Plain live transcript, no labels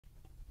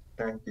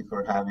Thank you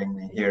for having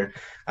me here.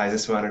 I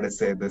just wanted to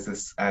say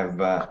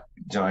I've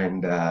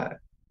joined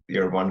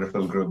your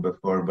wonderful group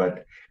before,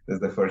 but this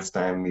is the first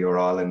time you're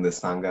all in the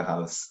Sangha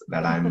house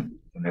that I'm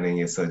joining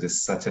you. So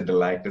just such a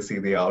delight to see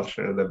the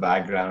altar, the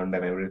background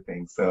and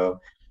everything. So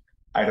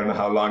I don't know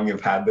how long you've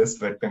had this,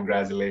 but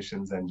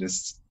congratulations and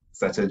just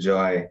such a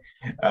joy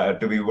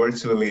to be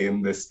virtually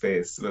in this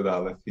space with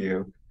all of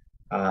you.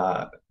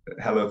 Uh,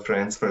 Hello,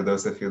 friends. For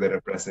those of you that are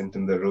present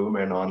in the room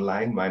and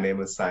online, my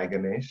name is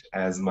Saiganesh,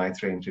 as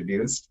Maitri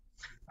introduced.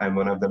 I'm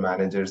one of the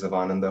managers of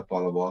Ananda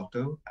Palo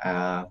Alto.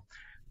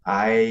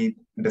 I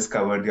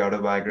discovered the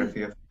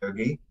autobiography of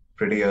Yogi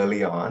pretty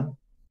early on,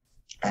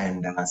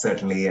 and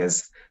certainly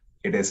as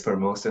it is for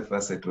most of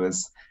us, it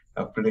was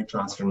a pretty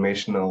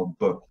transformational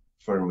book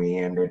for me,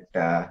 and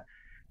I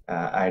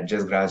had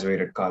just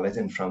graduated college,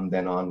 and from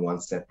then on,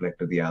 one step led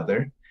to the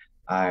other.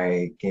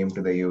 I came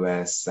to the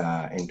US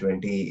in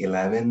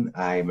 2011.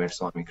 I met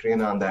Swami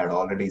Kriyananda. I had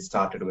already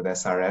started with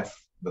SRF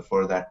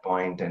before that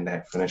point and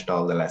had finished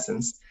all the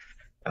lessons.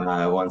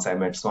 Once I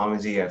met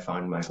Swamiji, I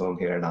found my home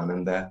here at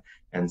Ananda.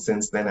 And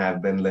since then,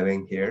 I've been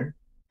living here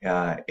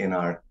in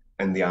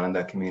the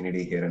Ananda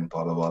community here in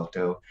Palo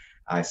Alto.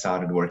 I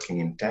started working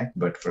in tech,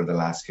 but for the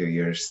last few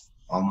years,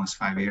 almost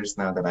 5 years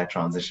now, that I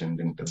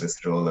transitioned into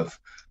this role of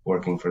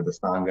working for the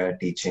Sangha,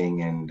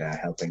 teaching and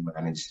helping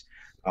manage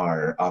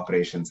our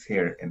operations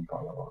here in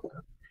Palo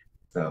Alto.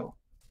 So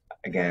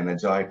again, a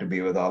joy to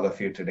be with all of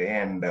you today,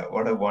 and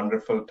what a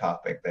wonderful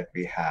topic that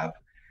we have.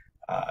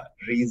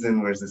 Reason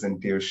versus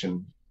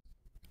intuition.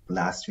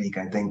 Last week,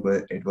 I think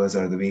it was,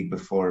 or the week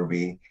before,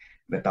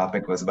 the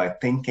topic was by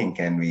thinking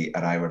can we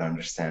arrive at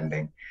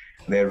understanding.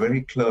 They're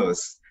very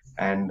close,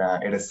 and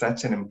it is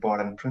such an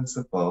important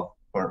principle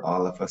for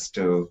all of us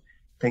to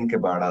think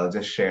about. I'll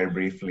just share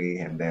briefly,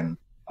 and then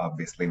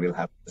obviously we'll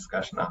have a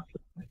discussion after.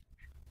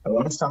 I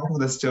want to start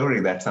with a story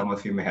that some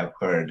of you may have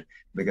heard,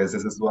 because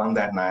this is one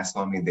that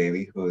Nayaswami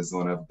Devi, who is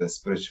one of the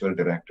spiritual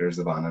directors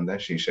of Ananda,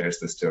 she shares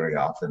the story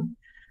often.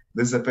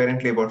 This is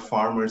apparently about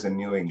farmers in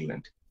New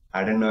England.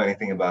 I didn't know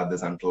anything about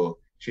this until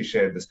she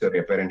shared the story.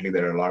 Apparently,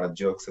 there are a lot of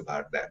jokes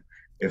about them.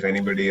 If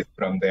anybody is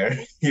from there,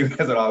 you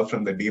guys are all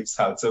from the deep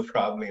south, so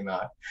probably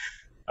not.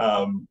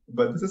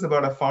 But this is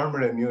about a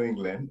farmer in New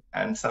England,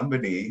 and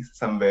somebody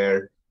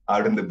somewhere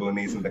out in the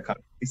boonies in the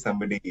country,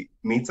 somebody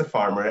meets a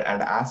farmer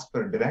and asks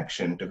for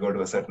direction to go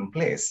to a certain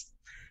place.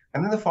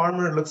 And then the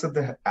farmer looks at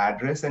the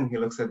address and he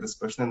looks at this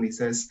person and he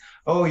says,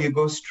 oh, you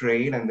go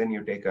straight and then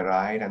you take a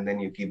right and then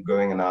you keep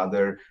going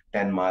another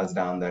 10 miles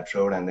down that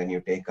road and then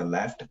you take a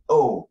left.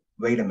 Oh,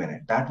 wait a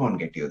minute, that won't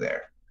get you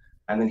there.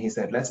 And then he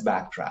said, let's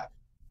backtrack.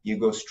 You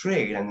go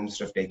straight and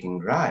instead of taking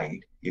right,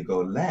 you go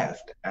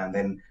left and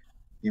then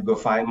you go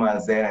 5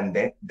 miles there and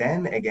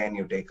then again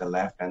you take a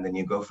left and then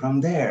you go from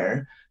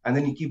there and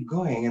then you keep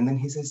going. And then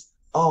he says,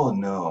 oh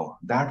no,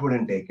 that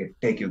wouldn't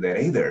take you there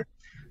either.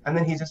 And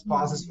then he just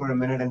pauses for a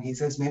minute and he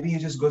says, maybe you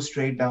just go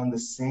straight down the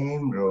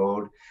same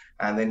road.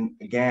 And then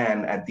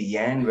again, at the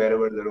end,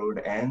 wherever the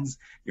road ends,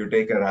 you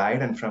take a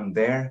right. And from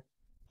there,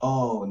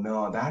 oh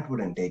no, that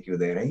wouldn't take you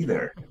there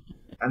either.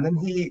 And then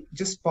he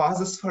just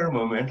pauses for a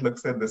moment,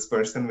 looks at this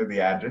person with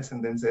the address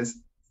and then says,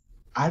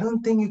 I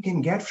don't think you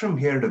can get from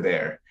here to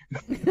there.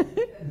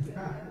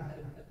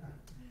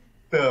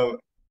 So,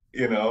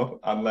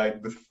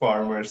 unlike the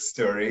farmer's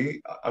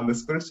story, on the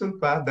spiritual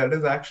path, that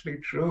is actually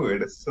true.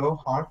 It is so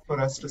hard for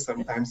us to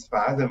sometimes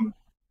fathom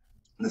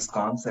this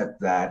concept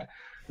that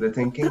the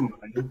thinking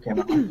mind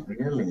cannot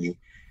really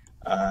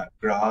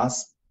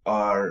grasp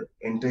or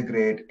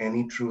integrate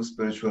any true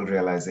spiritual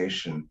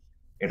realization.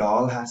 It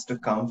all has to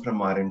come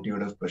from our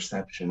intuitive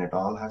perception. It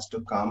all has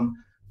to come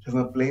from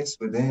a place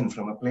within,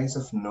 from a place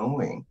of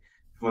knowing,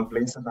 from a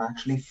place of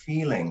actually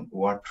feeling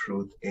what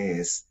truth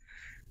is.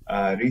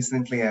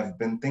 Recently, I've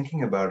been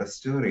thinking about a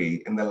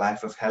story in the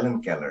life of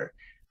Helen Keller.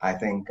 I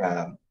think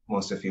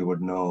most of you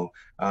would know.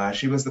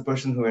 She was the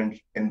person who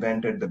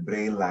invented the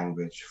Braille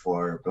language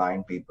for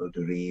blind people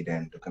to read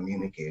and to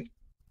communicate.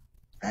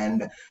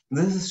 And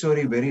this is a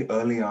story very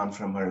early on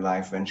from her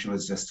life when she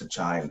was just a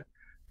child.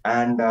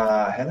 And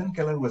Helen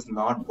Keller was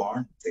not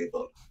born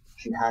disabled.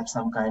 She had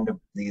some kind of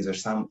disease or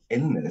some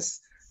illness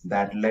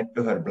that led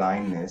to her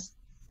blindness.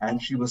 And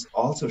she lost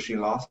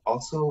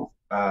also,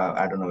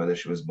 I don't know whether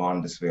she was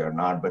born this way or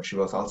not, but she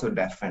was also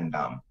deaf and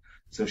dumb.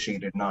 So she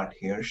did not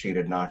hear, she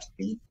did not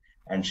speak,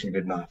 and she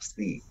did not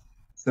see.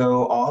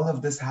 So all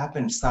of this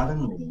happened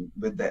suddenly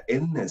with the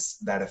illness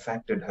that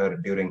affected her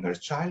during her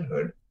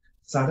childhood.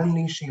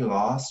 Suddenly she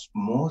lost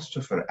most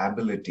of her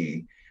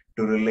ability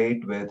to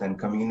relate with and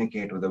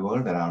communicate with the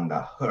world around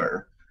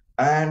her.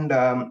 And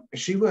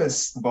she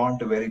was born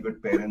to very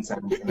good parents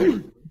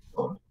and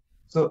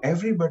so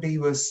everybody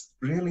was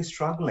really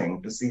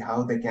struggling to see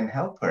how they can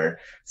help her.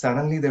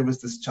 Suddenly there was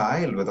this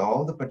child with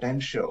all the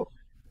potential,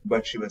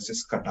 but she was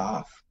just cut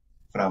off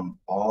from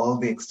all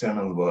the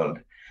external world.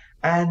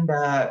 And,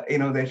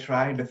 they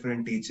tried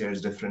different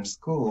teachers, different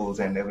schools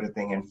and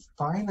everything. And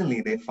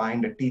finally they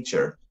find a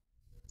teacher.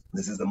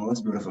 This is the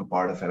most beautiful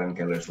part of Helen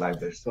Keller's life.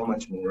 There's so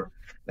much more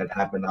that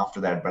happened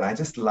after that, but I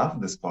just love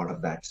this part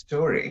of that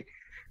story.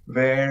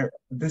 where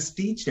this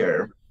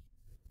teacher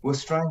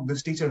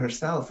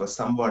herself was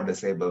somewhat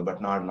disabled,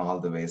 but not in all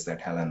the ways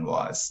that Helen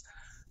was.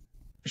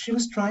 She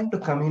was trying to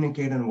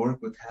communicate and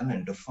work with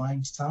Helen to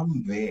find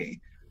some way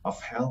of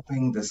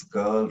helping this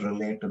girl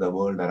relate to the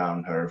world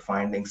around her,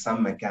 finding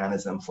some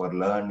mechanism for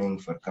learning,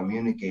 for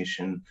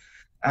communication.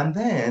 And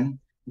then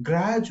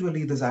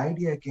gradually, this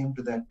idea came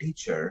to that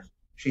teacher.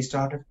 She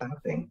started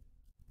tapping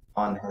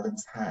on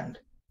Helen's hand.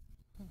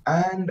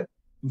 And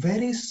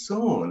very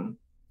soon,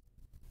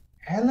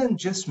 Helen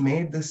just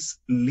made this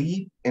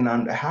leap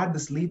had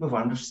this leap of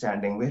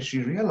understanding where she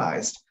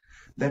realized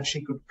that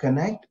she could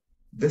connect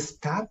this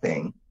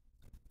tapping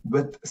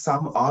with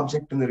some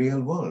object in the real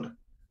world.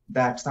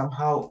 That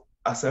somehow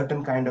a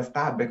certain kind of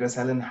tap, because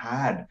Helen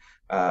had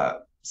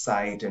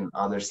sight and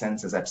other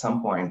senses at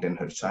some point in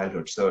her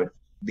childhood, so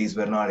these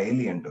were not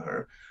alien to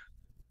her.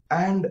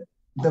 And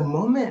the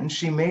moment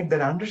she made that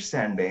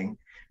understanding,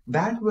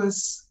 that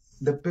was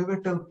the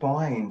pivotal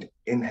point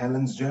in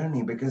Helen's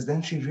journey, because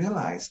then she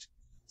realized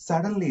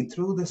suddenly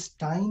through this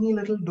tiny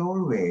little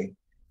doorway,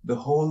 the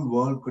whole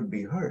world could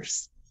be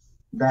hers.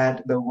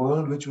 That the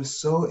world which was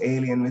so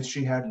alien, which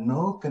she had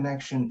no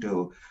connection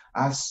to,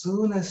 as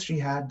soon as she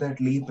had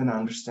that leap in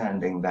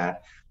understanding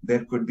that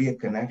there could be a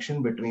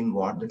connection between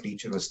what the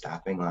teacher was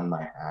tapping on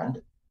my hand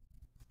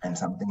and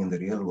something in the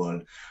real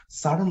world,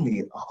 suddenly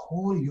a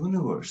whole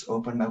universe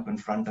opened up in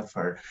front of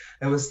her.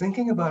 I was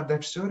thinking about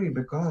that story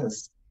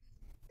because,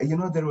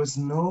 there was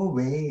no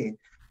way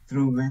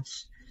through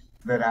which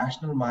the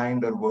rational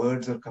mind or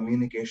words or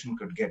communication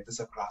could get this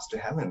across to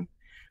Helen.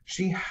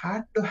 She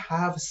had to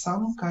have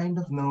some kind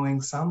of knowing,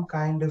 some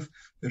kind of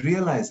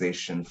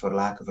realization, for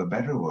lack of a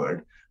better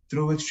word,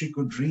 through which she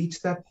could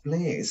reach that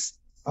place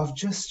of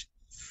just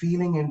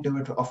feeling into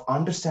it, of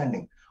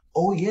understanding.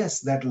 Oh,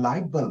 yes, that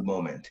light bulb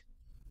moment.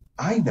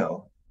 I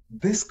know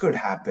this could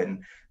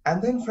happen.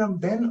 And then from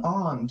then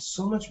on,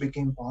 so much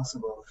became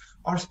possible.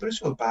 Our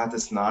spiritual path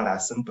is not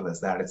as simple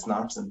as that. It's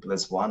not simple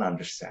as one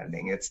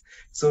understanding. It's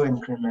so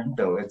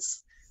incremental.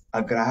 It's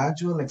a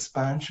gradual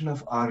expansion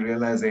of our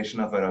realization,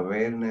 of our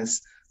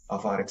awareness,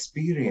 of our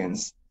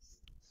experience,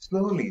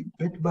 slowly,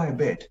 bit by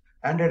bit.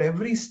 And at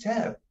every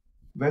step,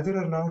 whether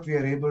or not we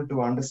are able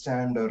to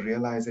understand or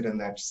realize it in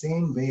that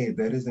same way,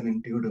 there is an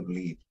intuitive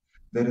leap.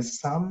 There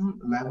is some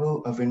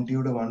level of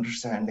intuitive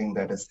understanding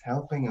that is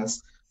helping us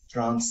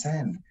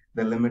transcend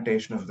the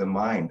limitation of the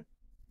mind.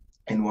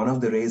 In one of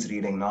the Ray's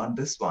reading, not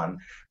this one,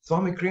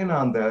 Swami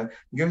Kriyananda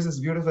gives this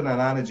beautiful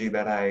analogy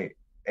that I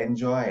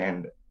enjoy,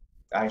 and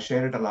I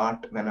share it a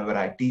lot whenever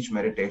I teach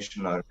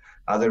meditation or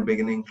other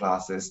beginning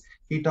classes.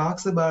 He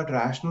talks about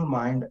rational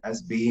mind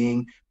as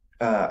being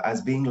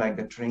like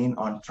the train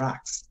on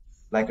tracks,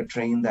 like a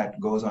train that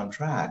goes on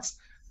tracks.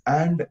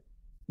 And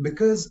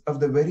because of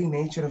the very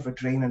nature of a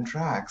train and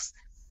tracks,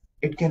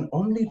 it can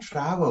only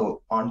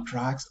travel on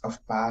tracks of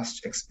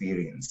past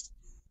experience.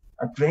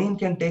 A train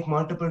can take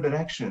multiple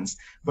directions,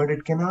 but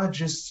it cannot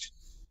just,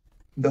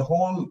 the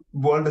whole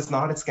world is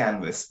not its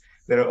canvas.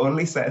 There are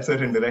only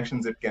certain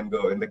directions it can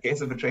go. In the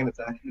case of a train, it's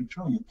actually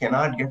true. You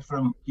cannot get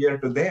from here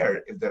to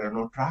there if there are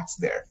no tracks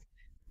there.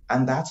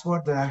 And that's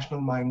what the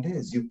rational mind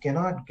is. You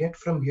cannot get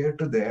from here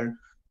to there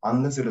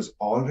unless it is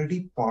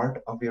already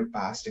part of your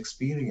past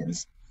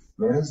experience.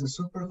 Whereas the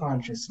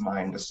superconscious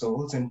mind, the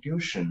soul's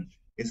intuition,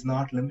 is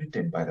not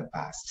limited by the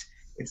past.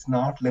 It's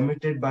not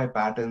limited by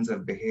patterns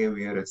of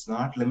behavior. It's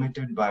not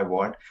limited by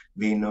what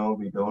we know,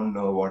 we don't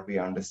know, what we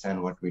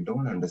understand, what we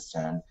don't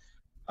understand.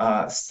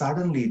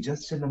 Suddenly,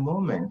 just in a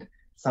moment,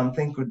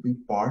 something could be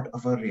part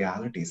of our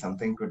reality,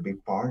 something could be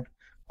part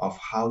of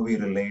how we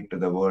relate to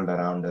the world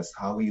around us,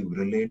 how we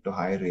relate to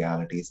higher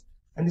realities.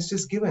 And it's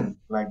just given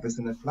like this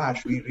in a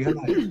flash. We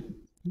realize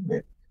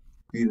it.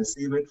 We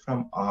receive it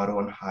from our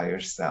own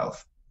higher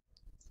self.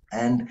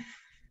 And,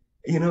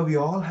 we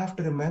all have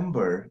to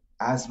remember,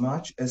 as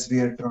much as we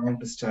are trying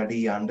to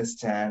study,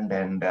 understand,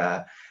 and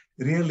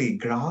really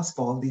grasp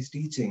all these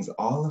teachings,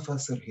 all of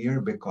us are here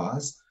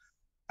because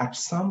at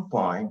some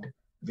point,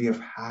 we have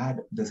had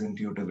this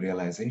intuitive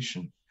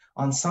realization.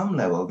 On some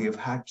level, we have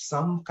had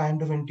some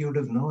kind of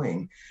intuitive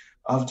knowing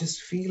of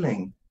just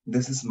feeling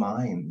this is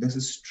mine, this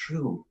is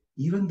true.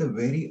 Even the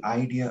very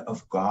idea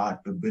of God,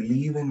 to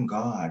believe in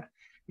God,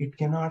 it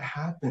cannot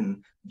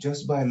happen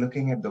just by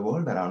looking at the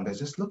world around us.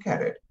 Just look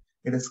at it.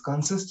 It is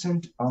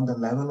consistent on the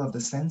level of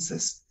the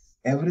senses.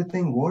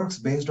 Everything works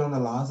based on the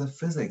laws of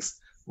physics.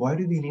 Why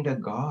do we need a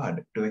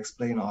God to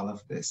explain all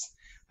of this?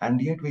 And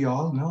yet we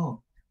all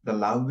know the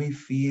love we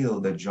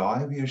feel, the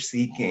joy we are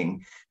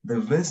seeking,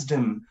 the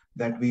wisdom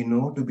that we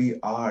know to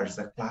be ours,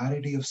 the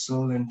clarity of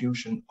soul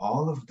intuition,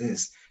 all of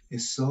this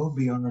is so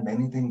beyond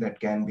anything that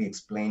can be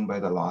explained by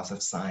the laws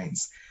of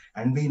science.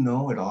 And we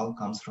know it all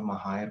comes from a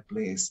higher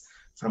place,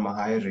 from a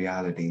higher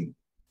reality.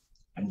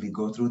 And we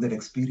go through that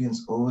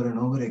experience over and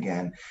over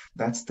again.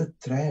 That's the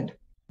thread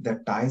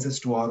that ties us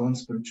to our own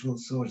spiritual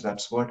source.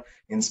 That's what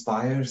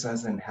inspires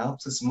us and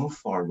helps us move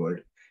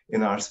forward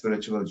in our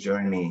spiritual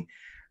journey.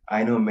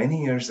 I know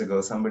many years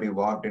ago, somebody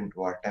walked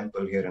into our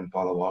temple here in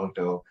Palo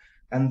Alto,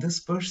 and this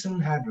person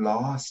had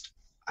lost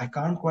I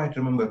can't quite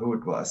remember who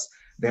it was.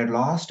 They had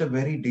lost a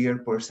very dear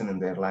person in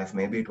their life.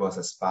 Maybe it was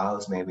a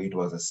spouse, maybe it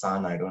was a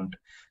son. I don't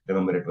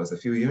remember. It was a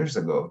few years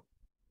ago.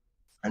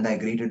 And I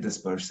greeted this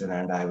person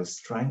and I was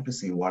trying to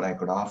see what I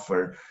could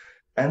offer.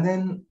 And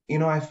then,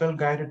 I felt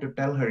guided to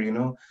tell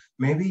her,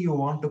 maybe you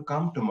want to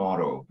come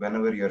tomorrow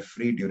whenever you're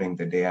free during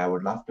the day. I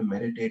would love to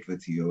meditate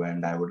with you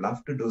and I would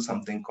love to do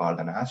something called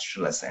an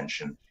astral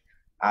ascension.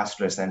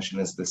 Astral ascension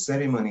is the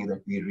ceremony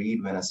that we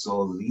read when a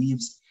soul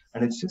leaves.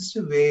 And it's just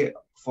a way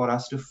for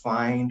us to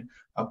find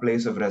a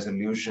place of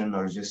resolution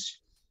or just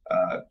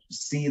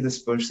see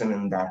this person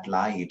in that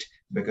light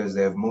because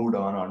they have moved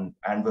on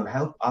and will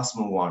help us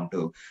move on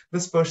too.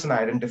 This person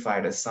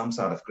identified as some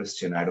sort of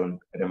Christian. I don't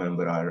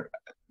remember, or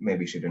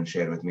maybe she didn't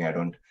share with me.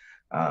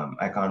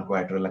 I can't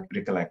quite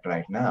recollect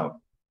right now.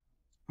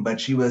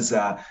 But she was,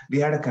 we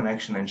had a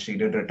connection and she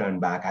did return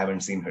back. I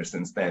haven't seen her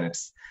since then.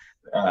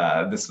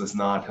 This was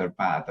not her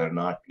path or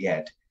not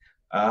yet.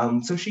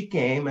 So she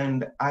came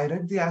and I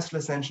read the Astral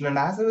Ascension. And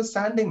as I was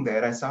standing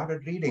there, I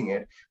started reading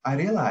it. I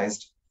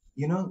realized,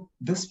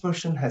 this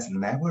person has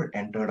never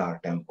entered our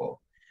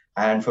temple.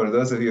 And for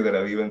those of you that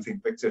have even seen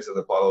pictures of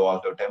the Palo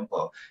Alto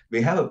temple,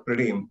 we have a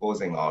pretty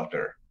imposing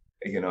altar.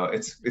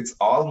 It's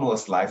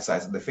almost life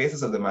size. The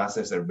faces of the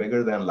masters are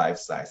bigger than life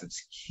size.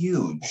 It's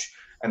huge.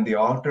 And the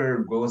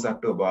altar goes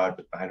up to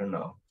about, I don't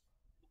know,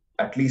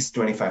 at least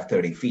 25,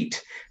 30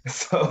 feet.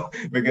 So,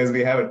 because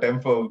we have a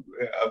temple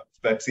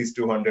that sees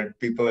 200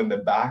 people in the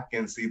back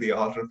and see the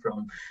altar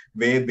from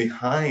way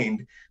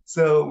behind.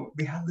 So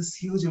we have this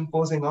huge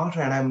imposing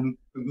altar and I'm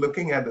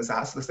looking at this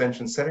astral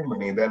ascension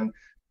ceremony. Then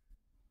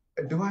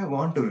do I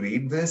want to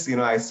read this?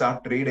 I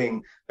start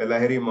reading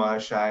Lahiri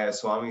Mahashaya,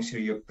 Swami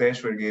Shri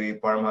Yukteswar Giri,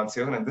 Paramahansa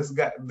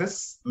Yogananda, and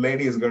this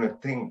lady is going to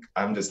think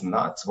I'm just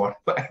nuts.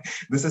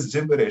 This is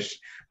gibberish.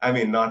 I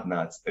mean, not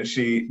nuts.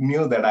 She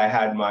knew that I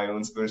had my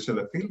own spiritual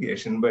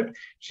affiliation, but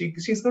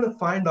she's going to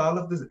find all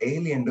of this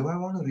alien. Do I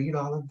want to read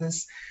all of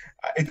this?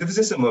 It was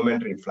just a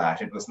momentary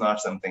flash. It was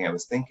not something I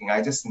was thinking.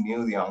 I just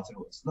knew the answer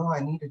was no, I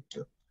needed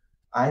to.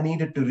 I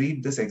needed to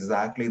read this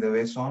exactly the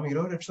way Swami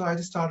wrote it. So I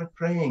just started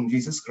praying,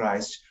 Jesus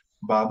Christ,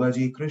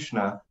 Babaji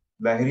Krishna,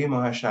 Lahiri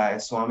Mahashaya,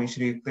 Swami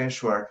Shri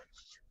Yukteswar.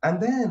 And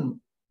then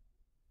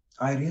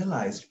I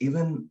realized,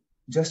 even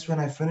just when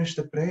I finished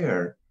the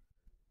prayer,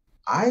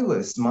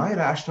 my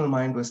rational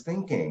mind was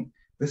thinking,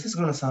 this is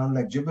going to sound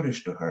like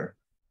gibberish to her.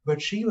 But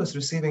she was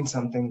receiving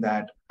something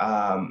that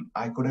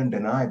I couldn't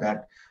deny,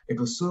 that it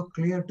was so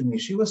clear to me.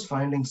 She was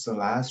finding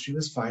solace, she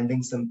was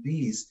finding some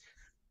peace.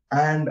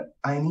 And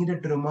I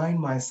needed to remind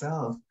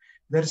myself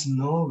there's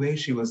no way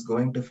she was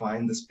going to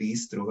find this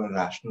peace through her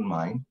rational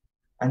mind.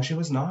 And she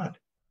was not.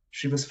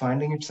 She was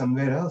finding it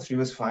somewhere else. She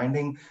was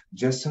finding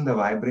just in the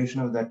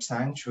vibration of that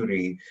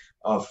sanctuary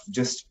of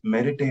just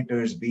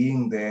meditators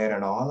being there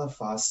and all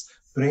of us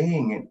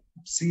praying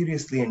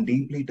seriously and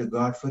deeply to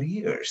God for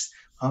years.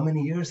 How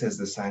many years has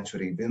this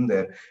sanctuary been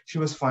there? She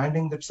was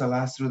finding that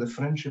solace through the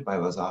friendship I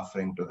was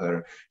offering to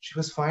her. She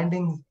was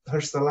finding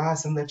her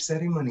solace in that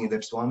ceremony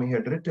that Swami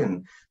had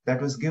written,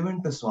 that was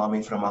given to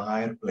Swami from a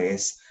higher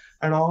place.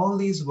 And all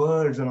these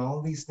words and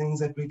all these things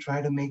that we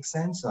try to make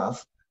sense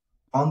of,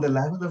 on the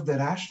level of the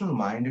rational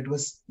mind, it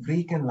was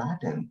Greek and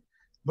Latin.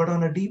 But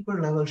on a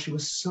deeper level, she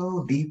was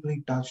so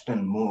deeply touched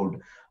and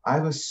moved. I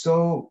was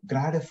so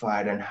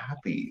gratified and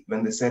happy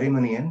when the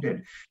ceremony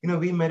ended.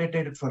 We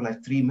meditated for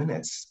like 3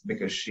 minutes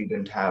because she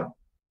didn't have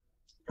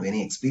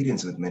any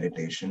experience with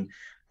meditation.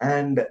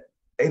 And,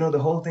 the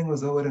whole thing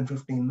was over in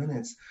 15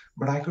 minutes,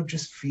 but I could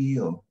just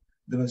feel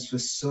this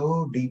was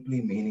so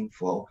deeply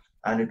meaningful.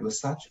 And it was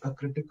such a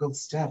critical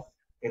step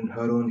in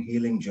her own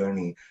healing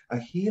journey, a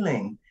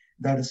healing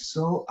that is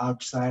so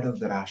outside of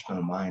the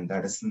rational mind,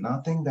 that is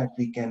nothing that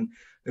we can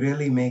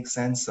really make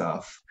sense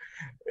of.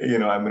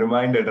 I'm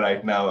reminded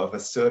right now of a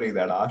story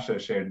that Asha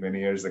shared many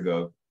years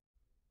ago.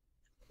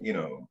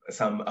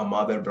 A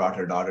mother brought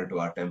her daughter to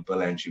our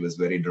temple and she was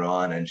very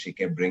drawn and she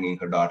kept bringing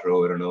her daughter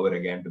over and over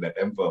again to the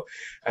temple.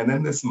 And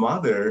then this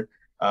mother,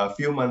 a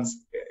few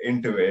months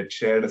into it,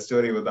 shared a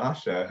story with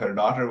Asha. Her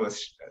daughter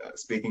was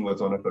speaking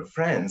with one of her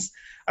friends.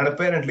 And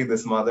apparently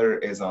this mother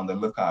is on the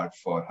lookout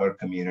for her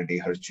community,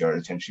 her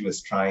church, and she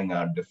was trying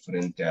out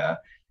different,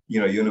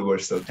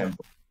 universal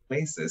temple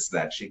places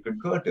that she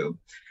could go to.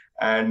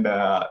 And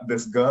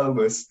this girl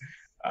was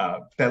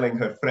telling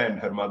her friend,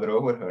 her mother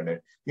overheard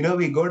it,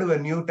 we go to a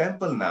new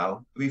temple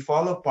now. We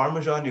follow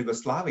Parmesan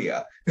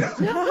Yugoslavia.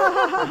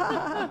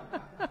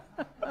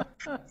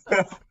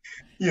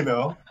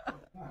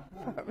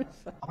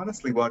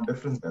 Honestly, what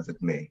difference does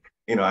it make?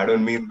 I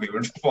don't mean we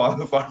would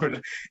follow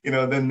Parmesan.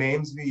 The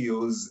names we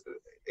use,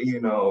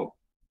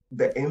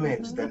 the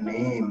image, the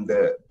name,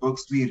 the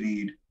books we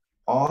read,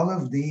 all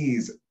of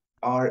these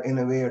are in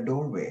a way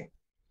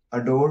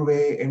a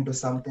doorway into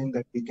something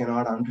that we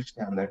cannot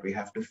understand, that we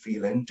have to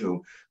feel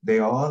into. They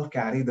all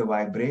carry the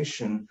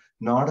vibration,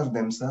 not of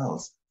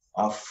themselves,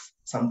 of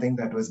something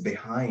that was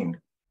behind,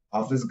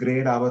 of this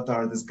great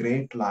avatar, this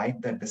great light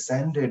that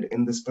descended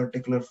in this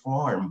particular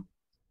form.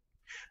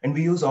 And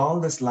we use all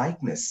this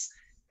likeness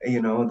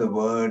the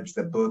words,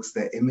 the books,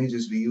 the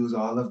images, we use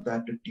all of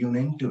that to tune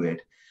into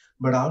it.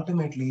 But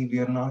ultimately, we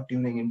are not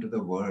tuning into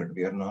the word.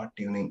 We are not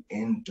tuning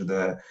into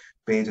the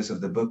pages of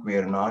the book. We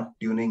are not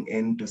tuning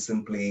into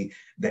simply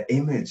the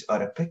image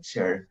or a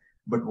picture,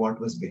 but what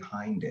was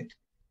behind it.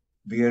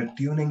 We are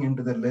tuning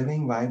into the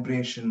living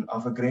vibration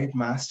of a great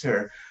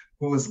master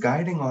who is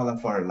guiding all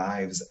of our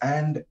lives.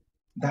 And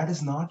that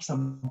is not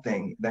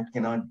something that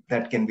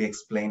can be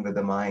explained with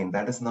the mind.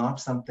 That is not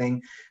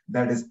something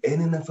that is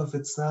in enough of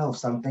itself,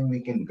 something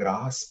we can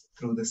grasp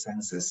through the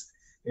senses.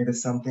 It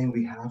is something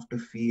we have to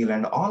feel.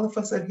 And all of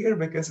us are here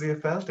because we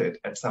have felt it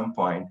at some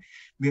point.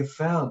 We have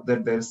felt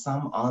that there's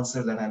some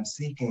answer that I'm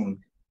seeking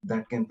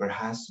that can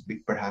perhaps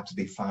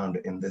be found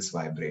in this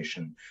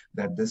vibration,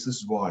 that this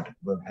is what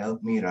will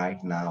help me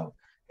right now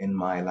in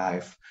my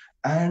life.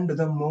 And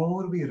the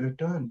more we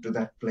return to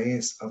that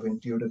place of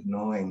intuitive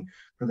knowing,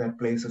 to that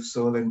place of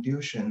soul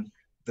intuition,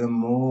 the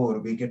more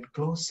we get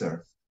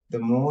closer. The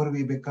more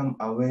we become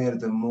aware,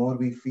 the more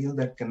we feel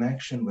that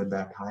connection with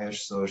that higher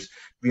source.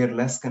 We are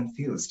less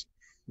confused.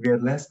 We are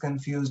less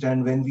confused.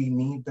 And when we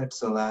need that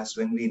solace,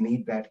 when we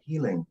need that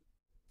healing,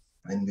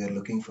 when we are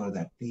looking for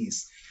that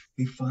peace,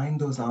 we find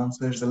those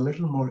answers a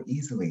little more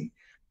easily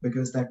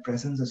because that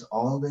presence is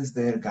always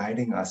there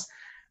guiding us.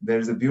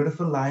 There's a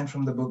beautiful line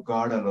from the book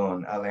God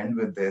Alone. I'll end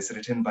with this,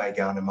 written by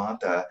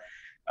Gyanamata.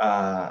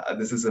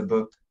 This is a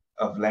book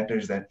of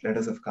letters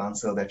of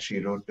counsel that she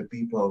wrote to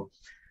people.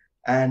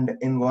 And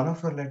in one of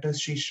her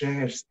letters, she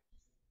shares,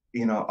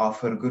 of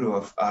her guru,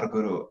 of our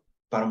guru,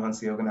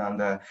 Paramahansa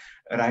Yogananda,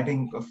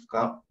 writing of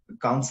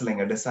counseling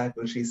a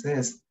disciple, she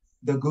says,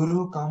 the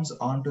guru comes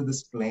onto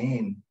this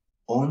plane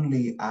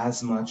only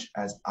as much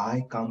as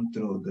I come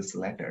through this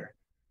letter.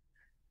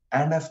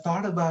 And I've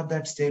thought about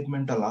that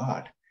statement a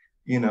lot.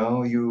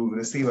 You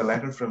receive a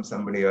letter from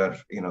somebody, or,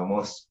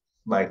 most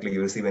likely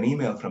you receive an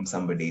email from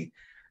somebody.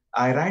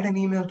 I write an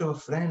email to a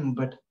friend,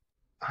 but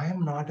I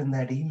am not in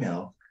that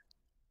email.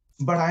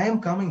 But I am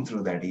coming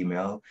through that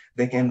email.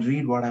 They can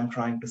read what I'm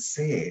trying to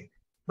say,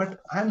 but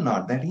I'm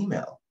not that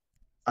email.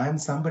 I'm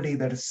somebody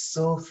that is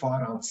so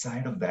far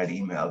outside of that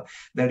email.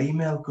 That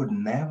email could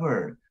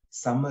never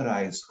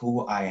summarize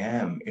who I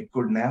am. It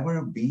could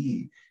never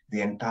be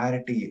the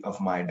entirety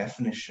of my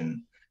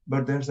definition.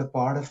 But there's a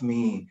part of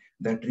me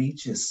that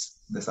reaches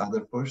this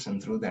other person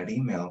through that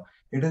email.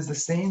 It is the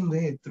same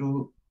way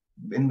through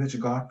in which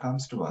God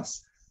comes to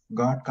us.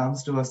 God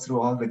comes to us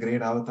through all the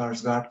great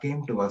avatars. God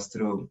came to us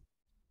through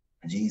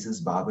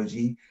Jesus,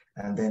 Babaji,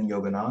 and then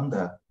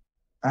Yogananda.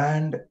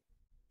 And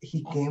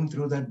he came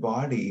through that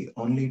body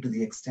only to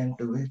the extent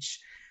to which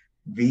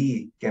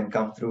we can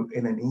come through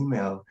in an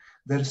email.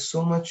 There's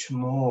so much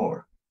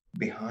more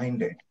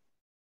behind it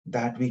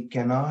that we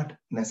cannot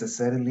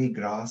necessarily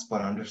grasp or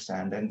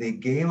understand. And they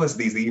gave us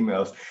these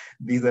emails.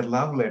 These are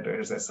love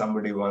letters, as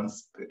somebody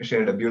once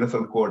shared a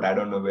beautiful quote. I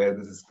don't know where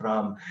this is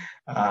from.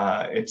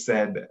 It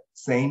said,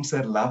 saints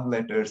are love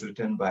letters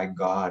written by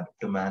God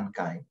to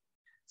mankind.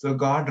 So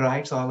God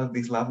writes all of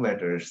these love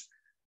letters,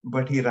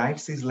 but he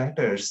writes these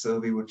letters so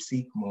we would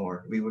seek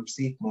more. We would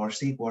seek more,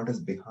 seek what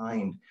is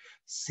behind,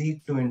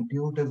 seek to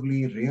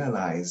intuitively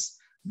realize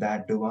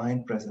that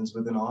divine presence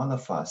within all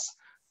of us,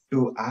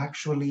 to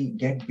actually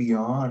get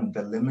beyond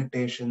the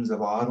limitations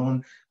of our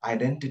own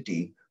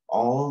identity,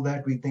 all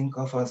that we think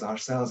of as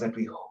ourselves, that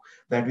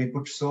we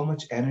put so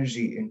much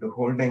energy into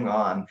holding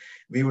on.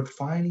 We would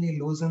finally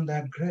loosen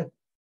that grip,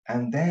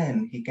 and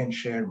then he can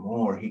share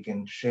more. He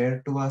can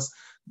share to us,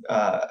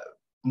 uh,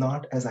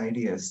 not as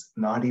ideas,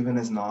 not even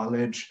as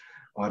knowledge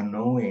or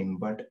knowing,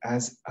 but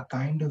as a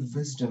kind of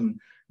wisdom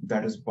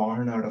that is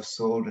born out of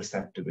soul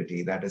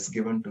receptivity, that is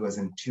given to us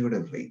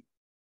intuitively.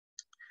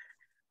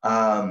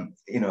 Um,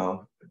 you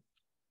know,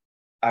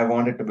 I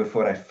wanted to,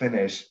 before I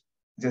finish,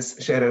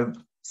 just share a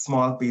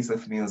small piece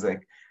of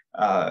music.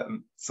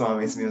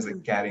 Swami's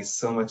music carries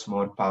so much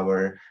more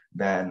power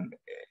than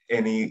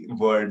any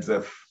words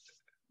of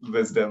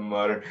wisdom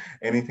or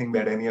anything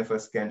that any of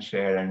us can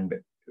share. And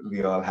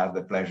we all have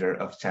the pleasure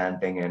of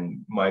chanting.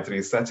 And Maitri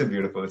is such a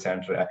beautiful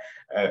chanter.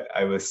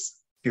 I was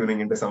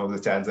tuning into some of the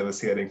chants I was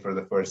hearing for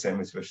the first time,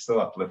 which was so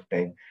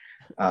uplifting.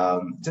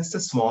 Just a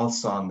small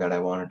song that I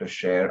wanted to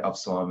share of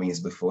Swami's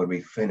before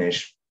we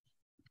finish.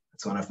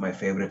 It's one of my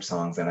favorite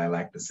songs that I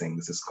like to sing.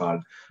 This is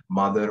called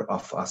Mother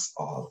of Us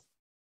All.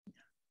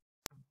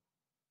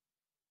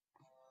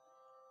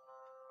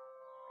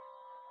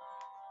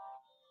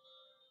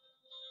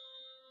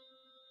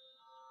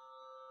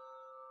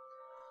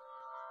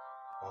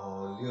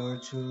 All your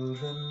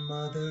children,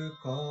 mother,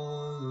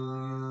 call you,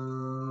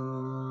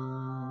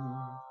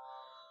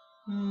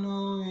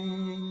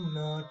 knowing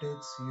not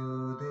it's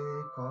you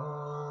they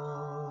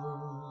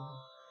call.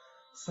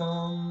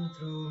 Some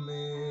through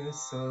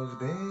mists of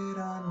their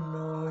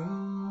unknowing,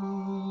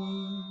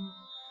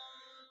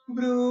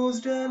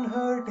 bruised and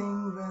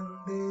hurting when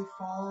they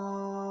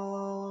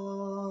fall.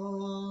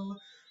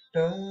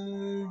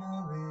 Turn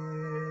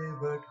away,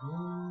 but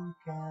who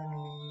can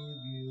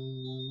leave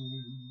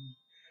you?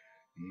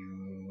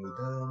 You,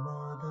 the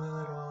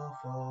mother of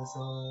us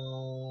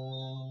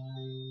all.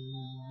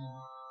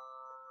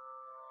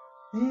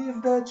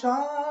 If the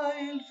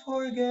child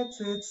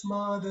forgets its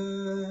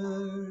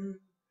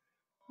mother,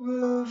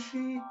 will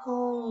she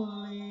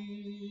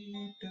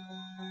coldly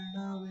turn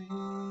away?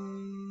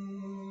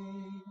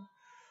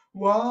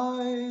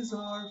 Wise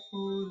or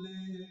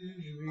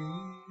foolish, we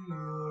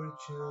your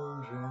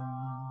children.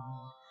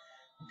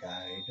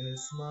 Guide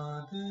us,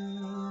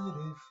 Mother,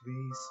 if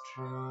we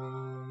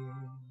stray.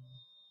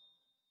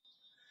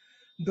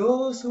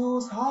 Those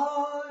whose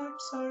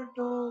hearts are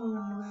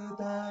torn with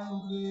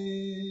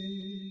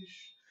anguish,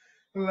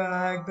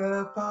 lack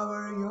the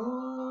power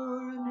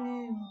your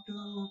name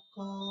to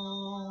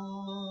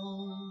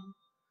call.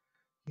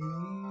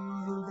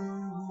 Heal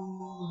their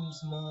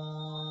wounds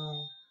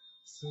now,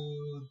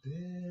 soothe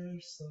their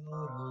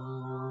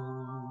sorrows.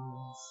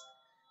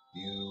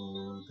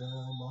 You, the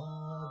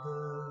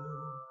mother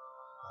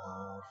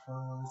of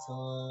us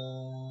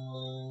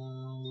all.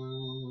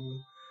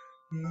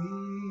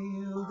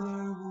 Heal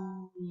their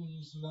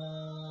wounds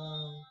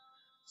now,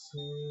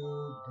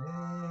 soothe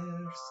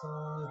their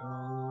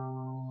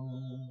sorrows.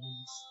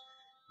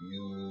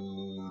 You,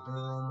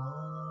 the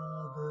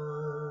mother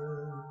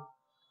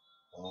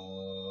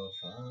of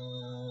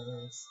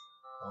us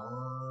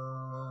all.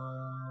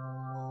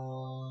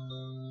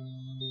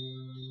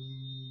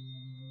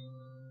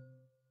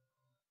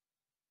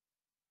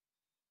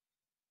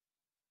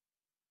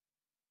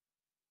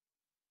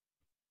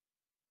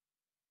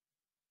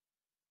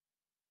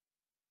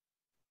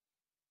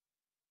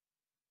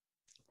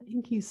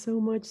 Thank you so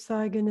much,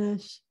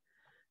 Saiganesh.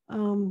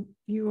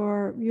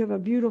 You have a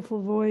beautiful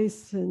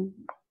voice and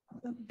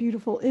a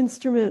beautiful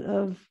instrument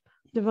of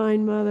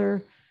Divine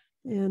Mother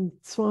and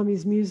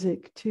Swami's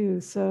music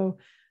too. So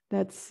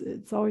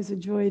it's always a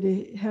joy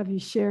to have you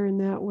share in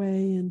that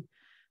way. And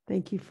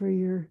thank you for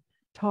your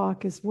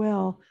talk as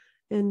well.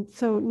 And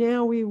so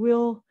now we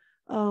will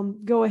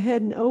go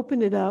ahead and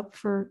open it up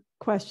for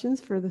questions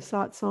for the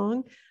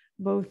Satsang,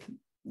 both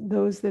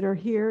those that are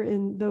here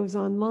and those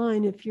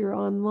online. If you're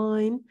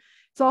online,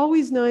 it's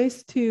always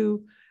nice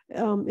to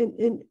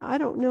and I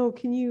don't know,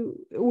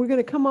 we're going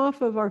to come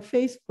off of our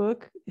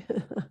Facebook.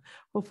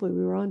 Hopefully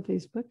we were on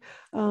Facebook.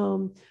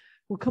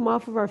 We'll come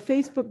off of our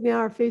Facebook now.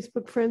 Our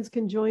Facebook friends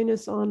can join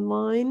us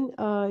online.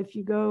 If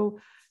you go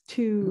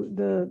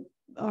to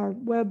our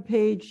web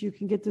page, you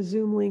can get the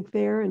Zoom link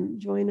there and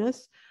join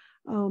us.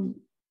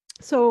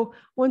 So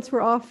once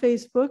we're off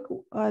Facebook,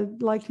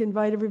 I'd like to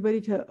invite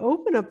everybody to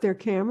open up their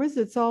cameras.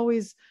 It's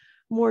always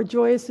more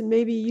joyous, and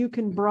maybe you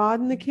can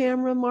broaden the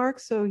camera, Mark,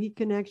 so he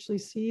can actually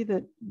see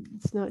that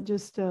it's not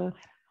just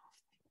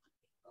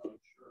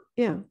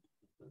yeah.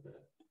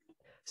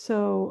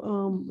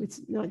 So it's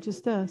not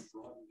just us.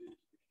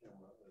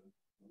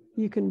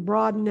 You can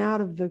broaden out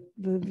of the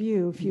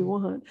view if you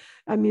want.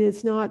 I mean,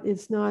 it's not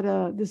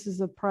this is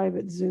a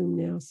private Zoom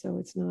now, so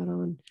it's not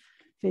on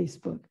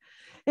Facebook.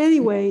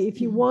 Anyway,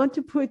 if you want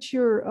to put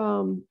your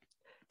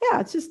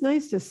it's just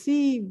nice to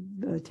see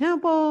the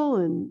temple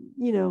and,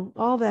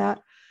 all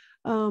that.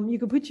 You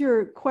can put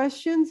your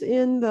questions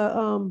in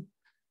the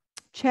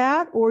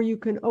chat, or you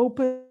can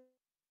open,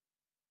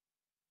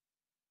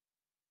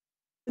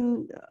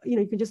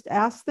 you can just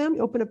ask them,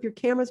 open up your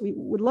cameras. We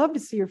would love to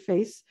see your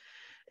face.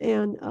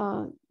 And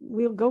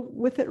we'll go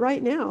with it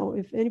right now.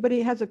 If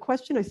anybody has a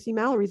question, I see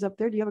Mallory's up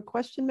there. Do you have a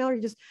question,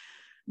 Mallory? Just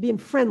being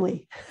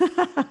friendly.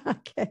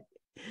 Okay.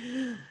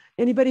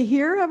 Anybody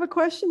here have a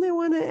question they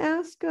want to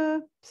ask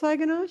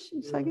Saiganesh?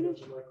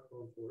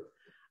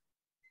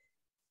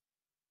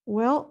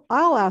 Well,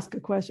 I'll ask a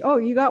question. Oh,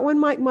 you got one,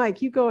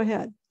 Mike, you go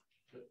ahead.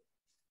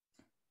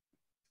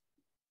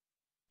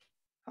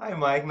 Hi,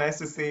 Mike. Nice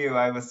to see you.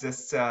 I was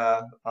just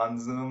on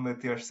Zoom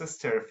with your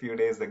sister a few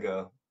days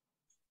ago.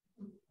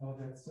 Oh,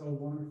 that's so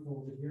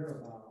wonderful to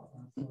hear about.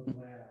 I'm so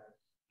glad.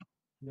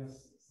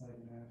 Yes,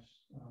 Saiganesh,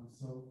 I'm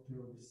so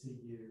thrilled to see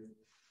you.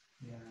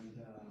 And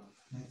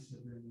thanks for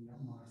bringing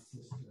up my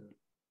sister.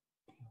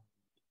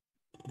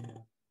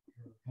 Yeah,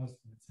 her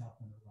husband's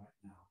helping her right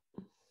now,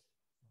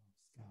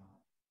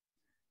 Scott.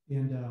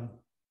 And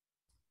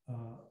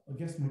I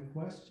guess my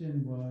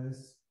question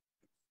was,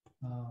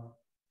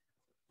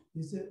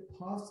 is it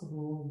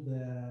possible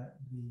that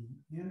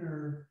the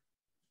inner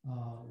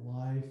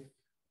life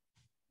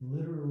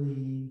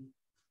literally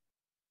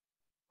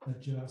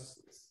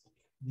adjusts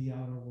the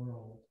outer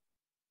world?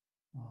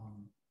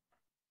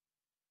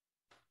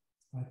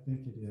 I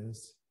think it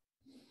is.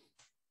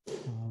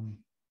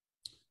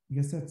 I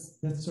guess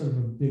that's sort of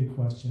a big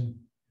question.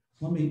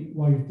 Let me,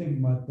 while you're thinking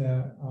about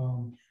that,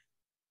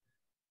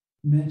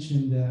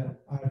 mention that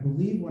I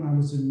believe when I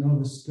was in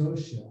Nova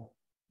Scotia,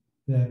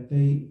 that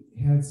they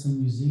had some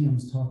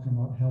museums talking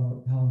about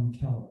Helen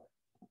Keller.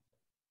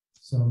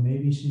 So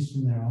maybe she's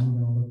from there. I'm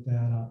going to look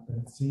that up. But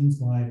it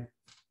seems like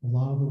a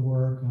lot of the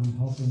work on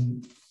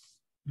helping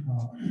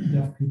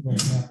deaf people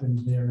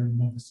happened there in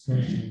Nova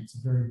Scotia. It's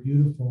a very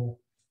beautiful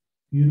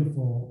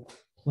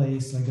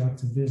place. I got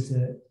to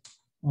visit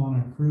on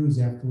a cruise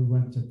after we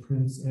went to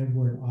Prince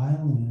Edward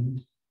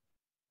Island,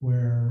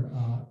 where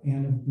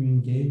Anne of Green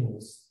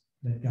Gables,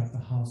 they've got the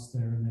house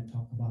there, and they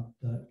talk about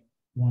the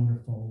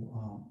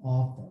wonderful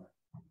author.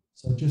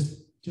 So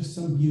just just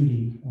some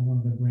beauty I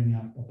wanted to bring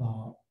up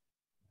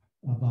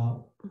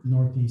about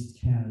Northeast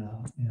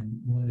Canada and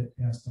what it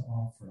has to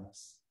offer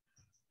us.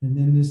 And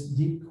then this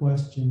deep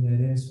question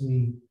that as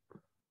we,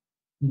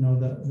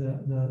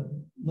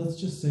 the let's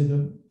just say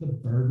the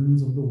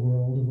burdens of the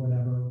world or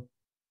whatever,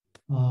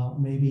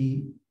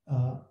 maybe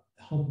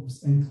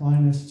helps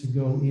incline us to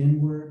go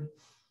inward.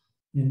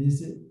 And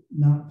is it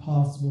not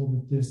possible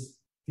that this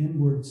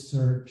inward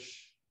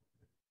search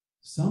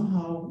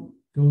somehow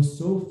goes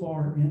so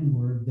far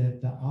inward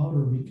that the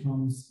outer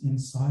becomes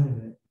inside of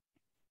it,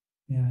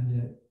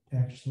 and it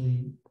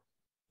actually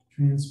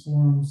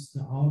transforms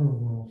the outer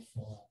world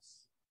for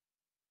us?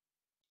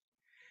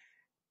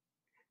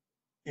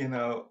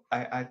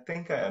 I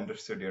think I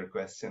understood your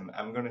question.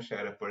 I'm going to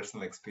share a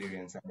personal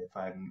experience, and if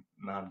I'm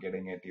not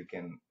getting it, you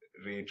can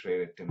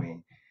reiterate it to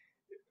me.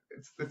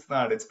 It's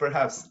not. It's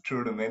perhaps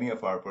true to many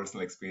of our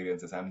personal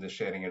experiences. I'm just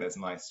sharing it as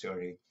my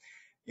story.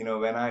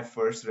 When I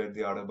first read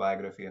the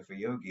autobiography of a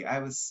yogi,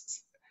 it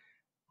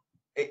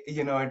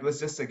was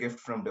just a gift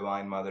from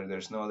Divine Mother.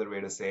 There's no other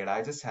way to say it.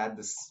 I just had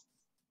this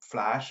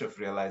flash of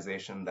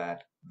realization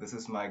that this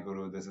is my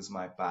guru, this is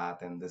my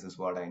path, and this is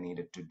what I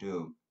needed to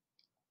do.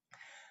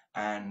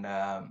 And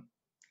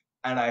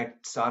and I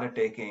started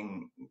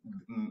taking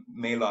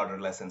mail order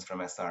lessons from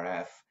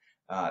SRF.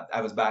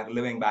 I was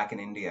living back in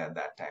India at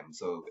that time,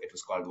 so it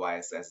was called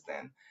YSS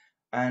then.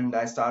 And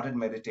I started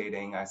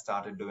meditating. I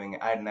started doing.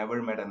 I had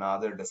never met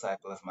another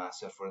disciple of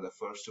Master for the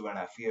first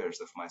 2.5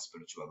 years of my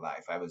spiritual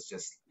life. I was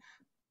just,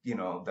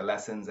 the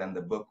lessons and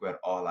the book were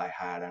all I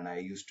had, and I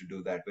used to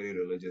do that very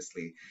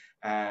religiously.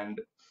 And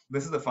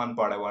this is the fun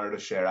part I wanted to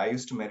share. I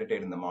used to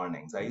meditate in the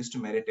mornings. I used to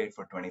meditate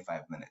for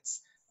 25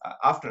 minutes.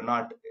 After,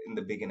 not in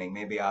the beginning,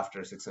 maybe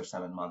after 6 or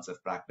 7 months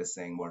of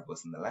practicing what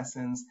was in the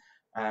lessons.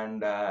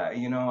 And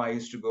I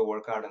used to go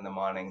work out in the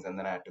mornings, and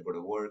then I had to go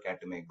to work. I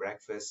had to make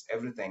breakfast.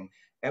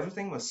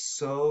 Everything was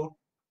so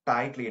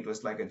tightly. It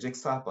was like a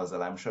jigsaw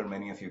puzzle. I'm sure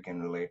many of you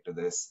can relate to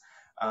this.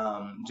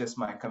 Just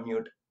my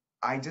commute,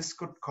 I just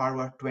could carve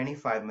out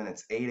 25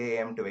 minutes, 8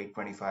 a.m. to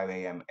 8:25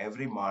 a.m.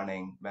 every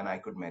morning when I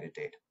could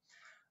meditate.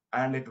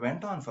 And it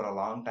went on for a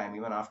long time,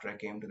 even after I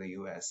came to the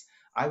US.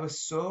 I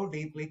was so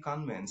deeply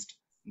convinced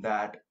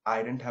that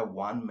I didn't have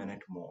 1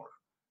 minute more.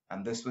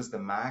 And this was the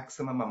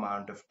maximum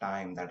amount of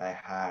time that I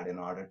had in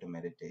order to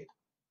meditate.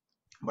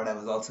 But I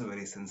was also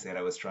very sincere.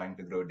 I was trying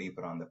to grow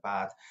deeper on the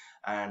path.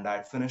 And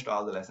I'd finished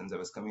all the lessons. I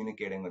was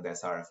communicating with the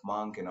SRF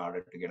monk in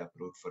order to get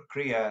approved for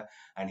Kriya.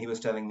 And he was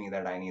telling me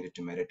that I needed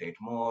to meditate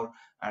more.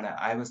 And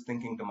I was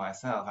thinking to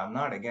myself, I'm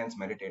not against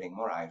meditating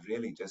more. I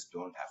really just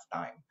don't have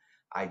time.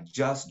 I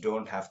just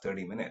don't have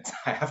 30 minutes.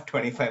 I have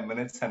 25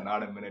 minutes and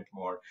not a minute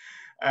more.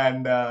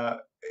 And,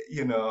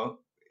 you know,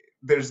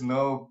 there's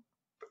no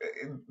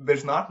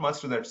there's not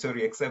much to that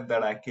story except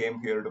that I came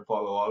here to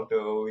Palo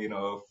Alto,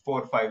 4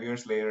 or 5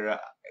 years later.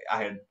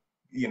 I had,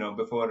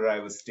 before I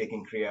was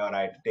taking Kriya, or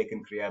I had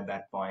taken Kriya at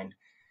that point,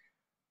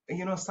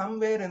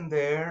 somewhere in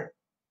there,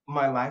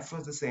 my life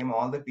was the same,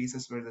 all the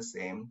pieces were the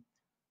same.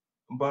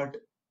 But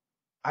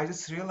I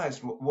just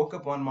realized, woke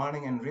up one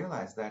morning and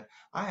realized that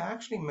I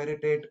actually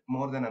meditate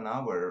more than an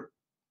hour,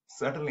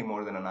 certainly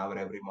more than an hour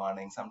every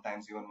morning,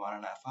 sometimes even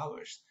 1.5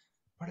 hours.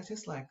 But it's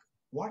just like,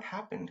 what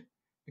happened?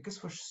 Because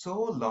for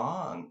so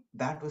long,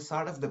 that was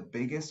sort of the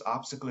biggest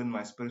obstacle in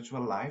my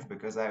spiritual life,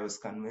 because I was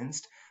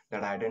convinced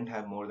that I didn't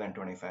have more than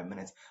 25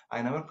 minutes.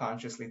 I never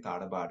consciously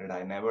thought about it.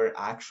 I never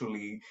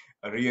actually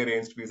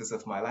rearranged pieces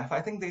of my life.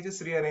 I think they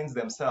just rearranged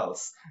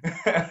themselves,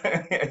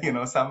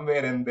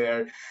 somewhere in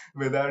there,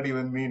 without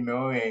even me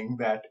knowing,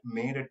 that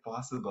made it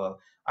possible.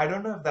 I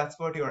don't know if that's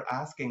what you're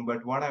asking,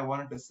 but what I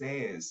wanted to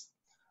say is,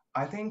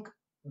 I think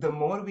the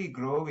more we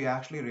grow, we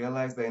actually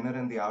realize the inner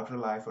and the outer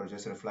life are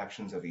just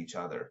reflections of each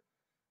other.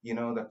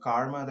 The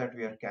karma that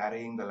we are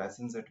carrying, the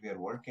lessons that we are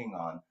working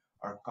on,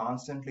 are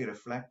constantly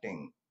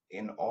reflecting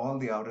in all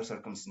the outer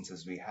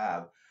circumstances we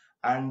have.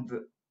 And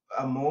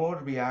the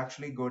more we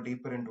actually go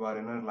deeper into our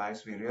inner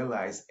lives, we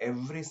realize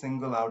every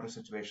single outer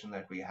situation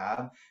that we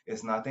have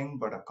is nothing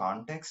but a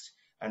context.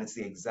 And it's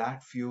the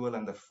exact fuel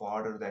and the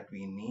fodder that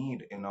we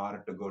need in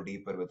order to go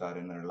deeper with our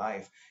inner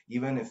life,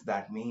 even if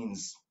that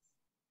means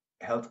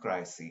health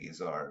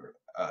crises, or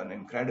an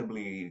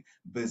incredibly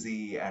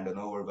busy and an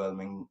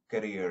overwhelming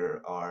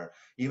career, or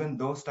even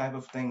those type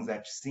of things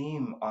that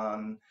seem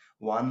on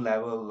one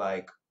level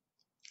like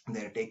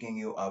they're taking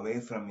you away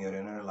from your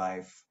inner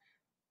life.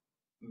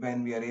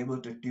 When we are able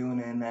to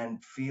tune in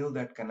and feel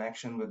that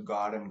connection with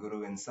God and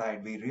Guru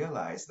inside, we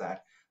realize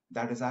that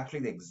that is actually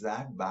the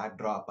exact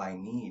backdrop I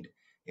need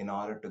in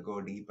order to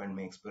go deep and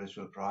make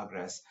spiritual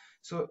progress.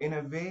 So in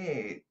a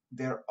way,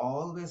 they're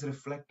always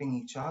reflecting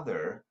each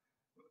other.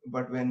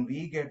 But when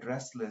we get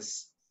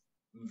restless,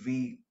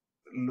 we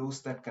lose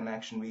that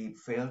connection. We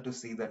fail to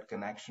see that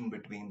connection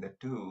between the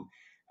two.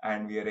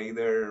 And we are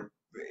either,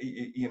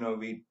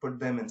 we put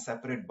them in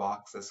separate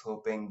boxes,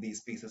 hoping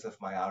these pieces of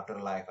my outer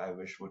life I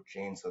wish would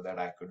change so that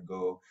I could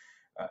go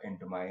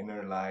into my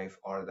inner life,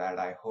 or that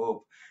I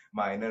hope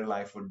my inner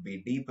life would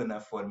be deep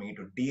enough for me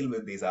to deal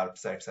with these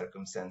outside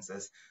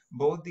circumstances.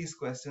 Both these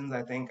questions,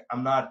 I think,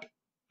 I'm not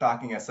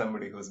talking as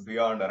somebody who's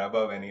beyond or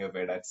above any of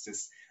it. It's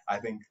just, I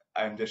think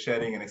I'm just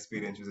sharing an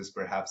experience which is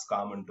perhaps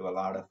common to a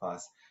lot of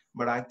us.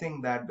 But I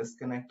think that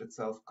disconnect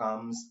itself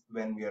comes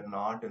when we are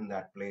not in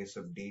that place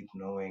of deep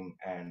knowing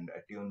and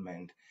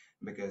attunement,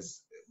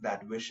 because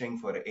that wishing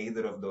for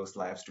either of those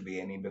lives to be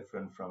any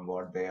different from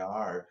what they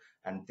are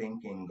and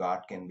thinking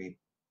God can be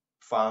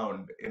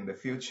found in the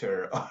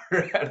future or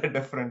at a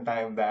different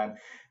time than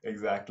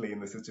exactly in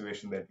the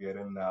situation that we are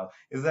in now.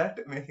 Is that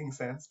making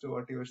sense to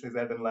what you were saying? Is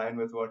that in line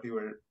with what you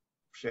were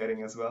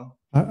sharing as well?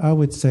 I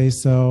would say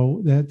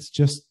so. That's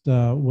just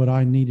what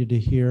I needed to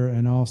hear.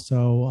 And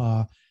also,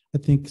 I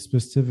think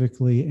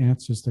specifically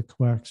answers the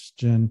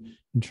question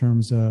in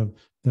terms of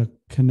the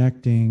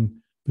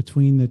connecting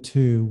between the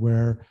two,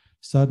 where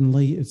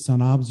suddenly it's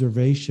an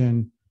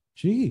observation.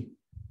 Gee,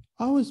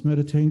 I was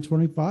meditating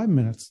 25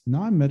 minutes.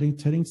 Now I'm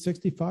meditating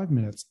 65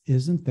 minutes.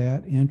 Isn't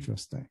that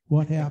interesting?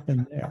 What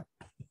happened there?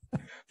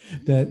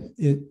 That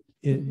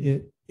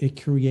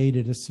it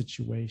created a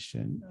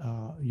situation,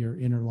 your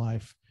inner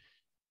life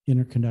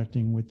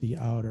interconnecting with the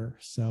outer.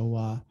 So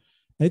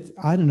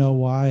I don't know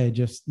why. I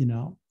just,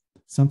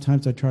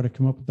 sometimes I try to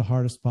come up with the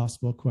hardest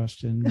possible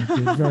question. You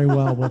did very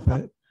well with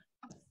it.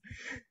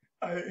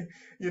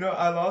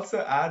 I'll also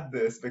add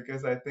this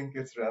because I think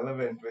it's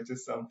relevant, which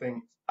is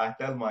something I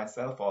tell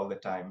myself all the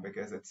time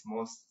because it's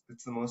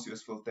the most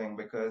useful thing.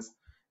 Because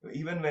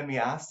even when we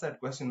ask that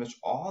question, which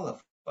all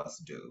of us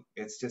do,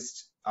 it's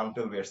just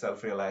until we're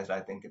self-realized, I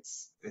think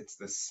it's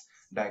this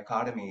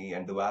dichotomy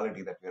and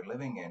duality that we're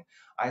living in.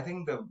 I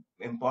think the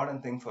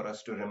important thing for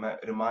us to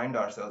remind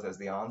ourselves as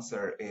the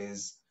answer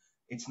is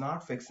it's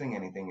not fixing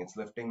anything, it's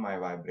lifting my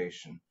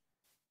vibration.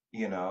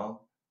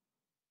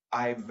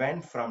 I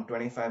went from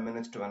 25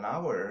 minutes to an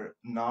hour,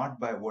 not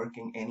by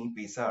working any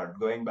piece out,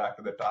 going back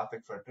to the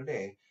topic for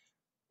today,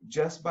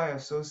 just by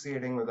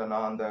associating with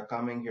Ananda,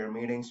 coming here,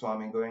 meeting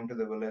Swami, going to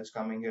the village,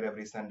 coming here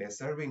every Sunday,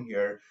 serving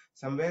here,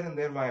 somewhere in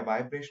there, my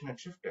vibration had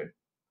shifted.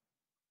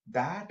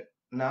 That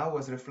now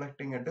was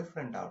reflecting a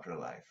different outer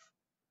life.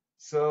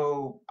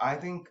 So I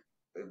think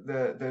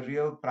the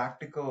real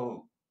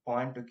practical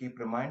point to keep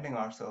reminding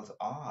ourselves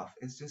of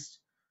is just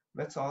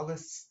let's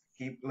always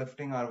keep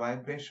lifting our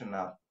vibration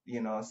up.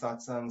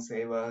 Satsang,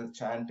 seva,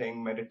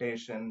 chanting,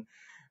 meditation,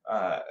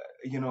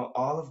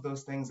 all of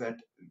those things that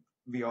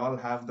we all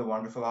have the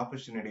wonderful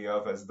opportunity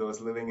of as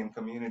those living in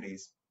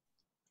communities.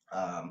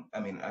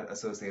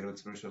 Associated with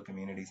spiritual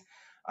communities.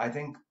 I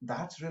think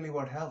that's really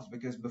what helps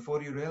because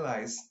before you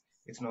realize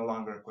it's no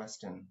longer a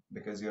question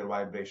because your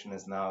vibration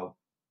is now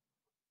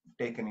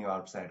taken you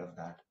outside of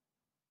that.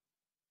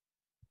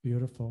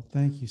 Beautiful.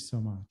 Thank you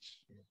so much.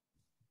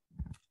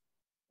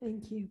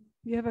 Thank you.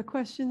 You have a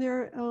question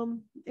there,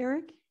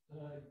 Eric?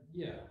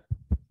 Yeah.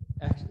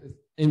 Actually,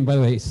 and by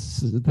the way,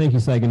 thank you,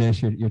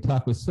 Saiganesh. Your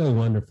talk was so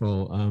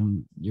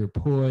wonderful. Your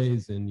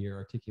poise and your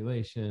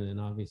articulation, and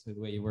obviously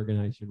the way you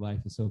organize your life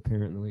is so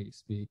apparent in the way you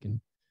speak,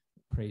 and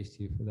praise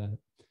to you for that.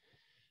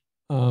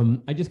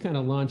 I just kind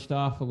of launched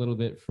off a little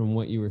bit from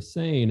what you were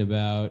saying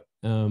about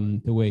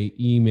the way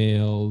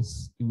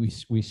emails,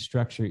 we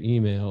structure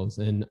emails.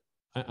 And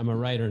I'm a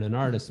writer and an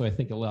artist, so I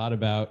think a lot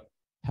about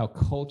how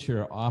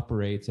culture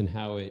operates and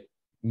how it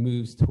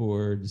moves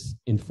towards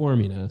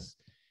informing us.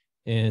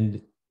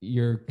 And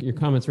your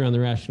comments around the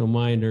rational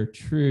mind are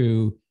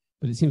true,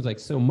 but it seems like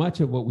so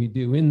much of what we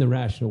do in the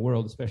rational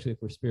world, especially if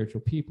we're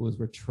spiritual people, is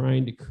we're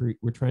trying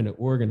to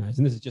organize.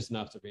 And this is just an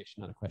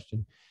observation, not a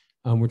question.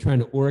 We're trying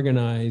to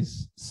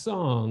organize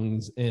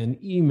songs and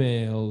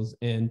emails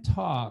and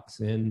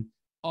talks and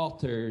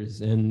altars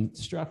and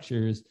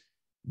structures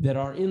that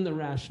are in the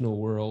rational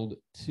world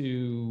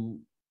to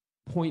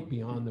point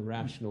beyond the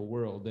rational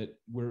world, that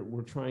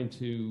we're trying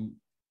to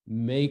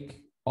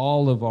make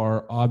all of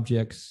our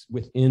objects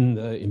within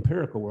the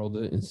empirical world,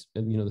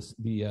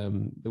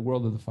 the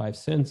world of the five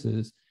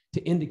senses,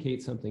 to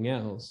indicate something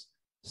else,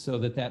 so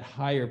that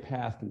higher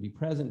path can be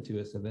present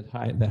to us, so that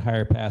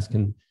higher path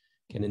can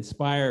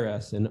inspire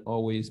us and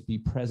always be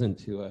present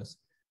to us.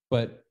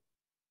 But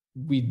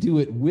we do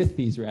it with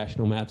these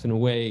rational maps in a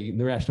way.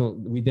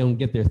 We don't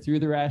get there through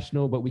the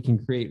rational, but we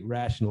can create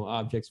rational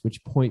objects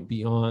which point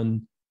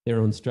beyond their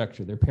own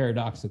structure. They're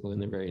paradoxical in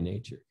their very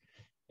nature.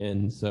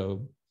 And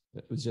so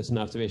it was just an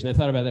observation. I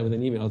thought about that with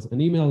an email. An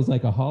email is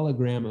like a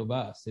hologram of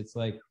us. It's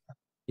like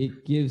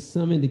it gives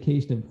some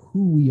indication of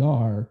who we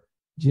are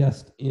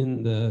just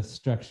in the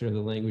structure of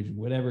the language,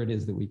 whatever it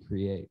is that we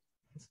create.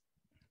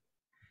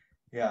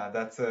 Yeah,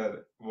 that's a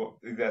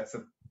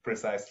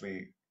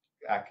precisely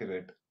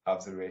accurate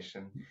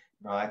observation.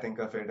 Now I think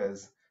of it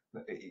as,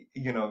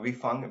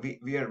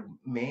 we are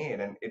made,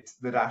 and it's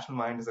the rational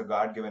mind is a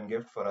God-given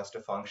gift for us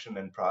to function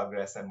and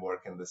progress and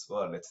work in this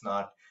world. It's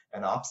not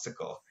an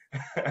obstacle.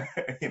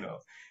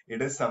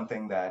 It is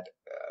something that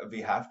we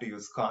have to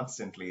use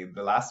constantly.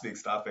 The last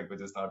week's topic,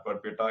 which is not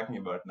what we're talking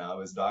about now,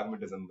 is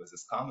dogmatism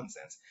versus common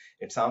sense.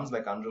 It sounds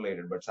like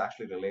unrelated, but it's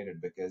actually related,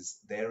 because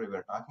there we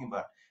were talking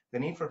about the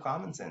need for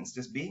common sense,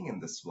 just being in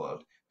this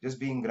world, just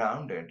being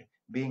grounded,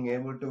 being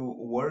able to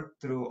work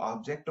through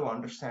objective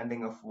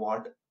understanding of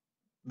what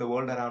the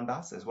world around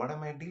us is. What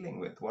am I dealing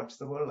with? What's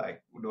the world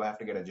like? Do I have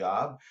to get a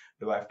job?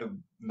 Do I have to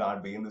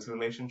not be in this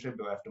relationship?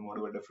 Do I have to move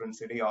to a different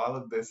city? All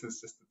of this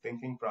is just the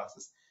thinking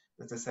process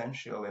that's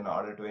essential in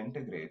order to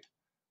integrate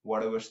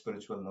whatever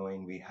spiritual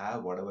knowing we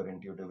have, whatever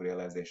intuitive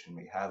realization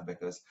we have,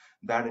 because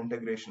that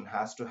integration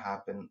has to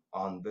happen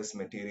on this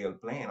material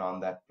plane, on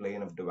that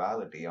plane of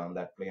duality, on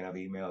that plane of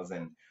emails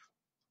and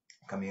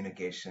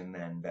communication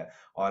and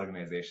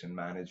organization,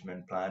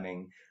 management,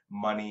 planning,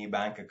 money,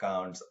 bank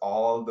accounts,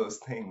 all those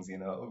things.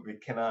 We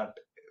cannot,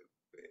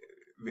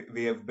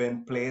 we have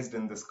been placed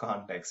in this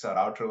context. Our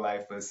outer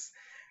life is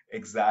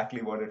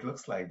exactly what it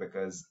looks like,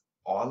 because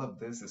all of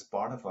this is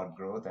part of our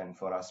growth, and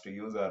for us to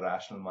use our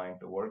rational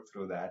mind to work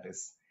through that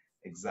is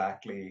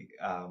exactly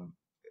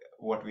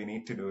what we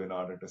need to do in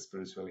order to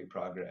spiritually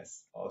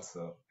progress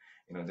also.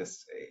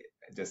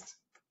 Just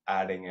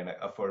adding and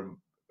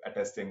affirm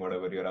attesting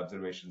whatever your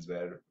observations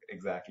were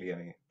exactly. I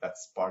mean,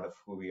 that's part of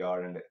who we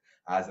are and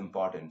as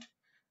important,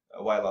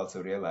 while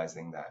also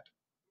realizing that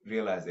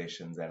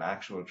realizations and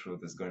actual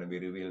truth is going to be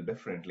revealed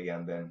differently,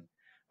 and then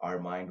our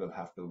mind will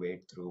have to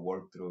wait through,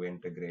 work through,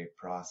 integrate,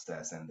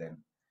 process, and then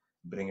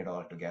bring it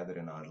all together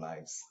in our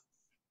lives.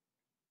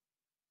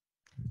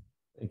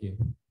 Thank you.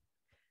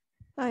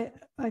 I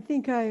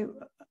think I'm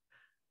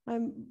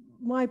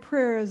my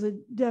prayer as a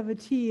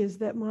devotee is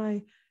that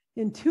my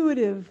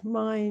intuitive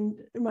mind,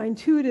 my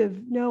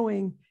intuitive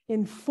knowing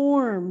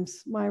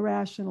informs my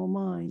rational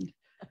mind.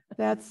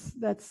 That's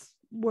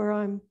where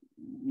I'm,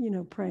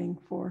 praying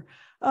for.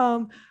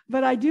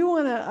 But I do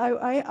want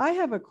to. I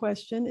have a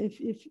question.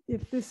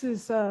 If this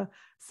is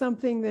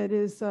something that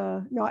is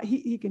no,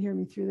 he can hear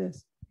me through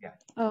this.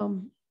 Yeah.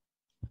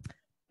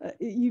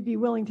 You'd be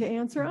willing to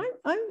answer.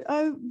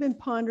 I've been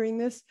pondering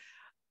this.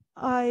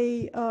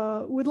 I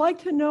would like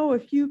to know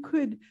if you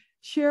could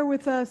share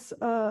with us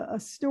a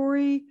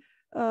story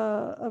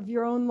of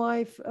your own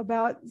life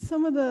about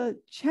some of the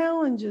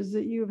challenges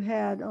that you've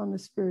had on the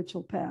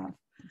spiritual path.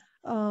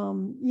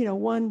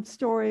 One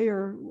story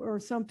or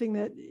something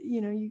that,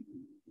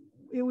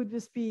 it would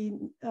just be,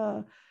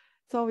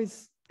 it's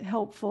always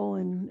helpful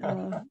and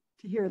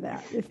to hear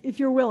that, if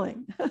you're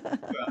willing.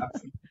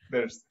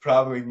 There's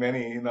probably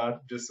many,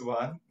 not just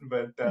one,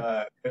 but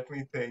let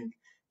me think.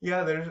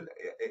 Yeah, there's,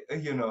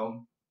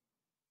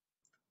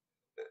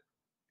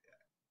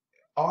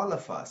 all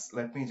of us,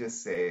 let me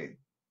just say,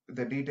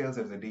 the details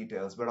are the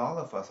details, but all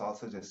of us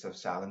also just have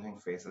challenging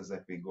phases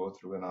that we go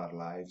through in our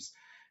lives,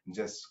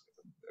 just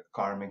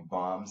karmic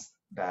bombs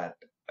that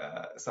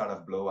sort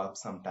of blow up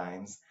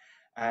sometimes.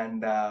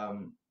 And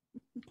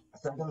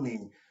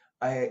suddenly,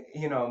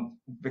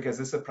 because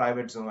this is a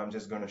private Zoom, I'm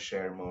just going to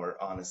share more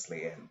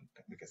honestly, and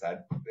because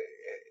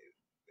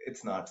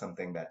it's not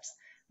something that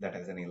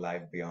has any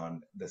life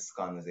beyond this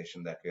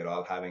conversation that we're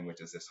all having,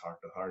 which is just heart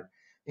to heart.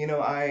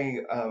 I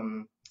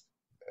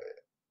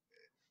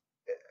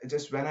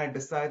just when I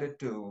decided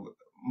to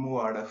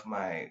move out of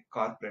my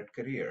corporate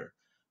career,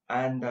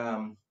 and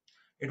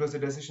it was a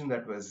decision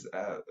that was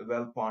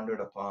well pondered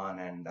upon,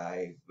 and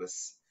I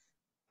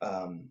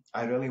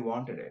really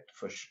wanted it.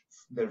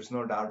 There's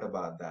no doubt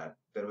about that.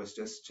 There was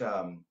just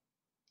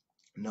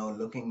no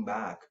looking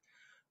back.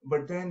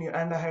 But then,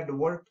 and I had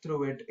worked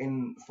through it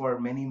in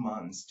for many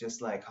months,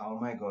 just like, how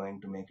am I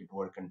going to make it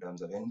work in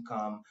terms of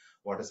income?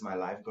 What is my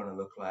life going to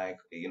look like?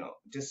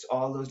 Just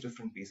all those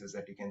different pieces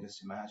that you can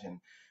just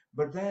imagine.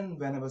 But then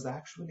when I was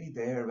actually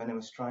there, when I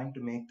was trying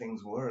to make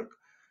things work,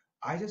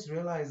 I just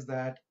realized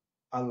that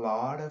a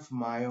lot of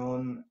my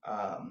own,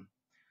 I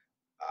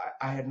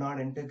had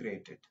not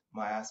integrated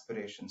my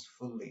aspirations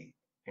fully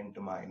into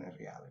my inner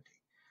reality.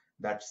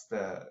 That's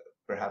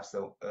perhaps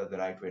the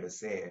right way to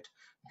say it,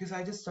 because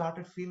I just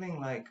started feeling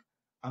like,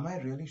 am I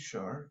really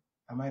sure?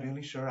 Am I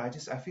really sure? I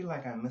feel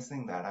like I'm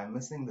missing that. I'm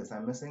missing this.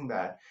 I'm missing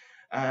that,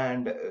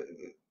 and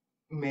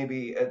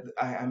maybe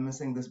I'm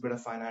missing this bit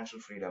of financial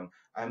freedom.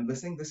 I'm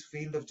missing this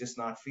field of just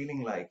not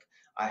feeling like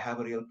I have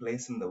a real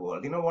place in the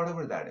world.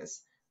 Whatever that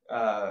is.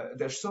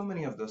 There's so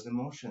many of those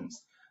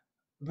emotions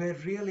were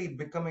really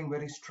becoming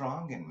very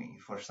strong in me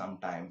for some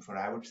time, for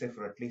I would say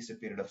for at least a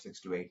period of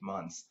 6 to 8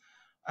 months.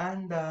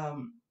 And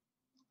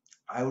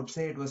I would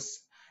say it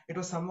was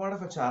somewhat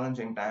of a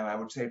challenging time. I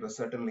would say it was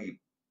certainly,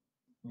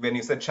 when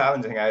you said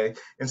challenging, I,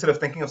 instead of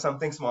thinking of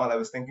something small, I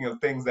was thinking of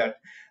things that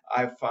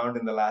I've found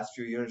in the last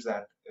few years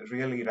that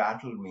really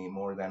rattled me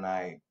more than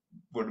I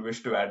would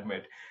wish to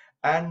admit.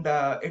 And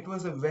it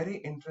was a very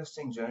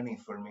interesting journey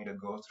for me to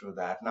go through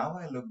that. Now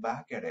I look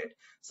back at it,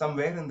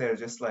 somewhere in there,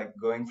 just like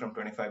going from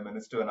 25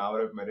 minutes to an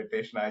hour of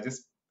meditation, I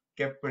just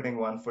kept putting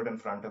one foot in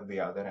front of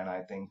the other. And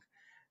I think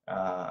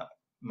uh,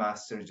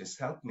 Master just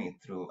helped me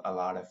through a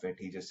lot of it.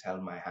 He just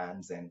held my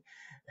hands and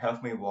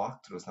helped me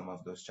walk through some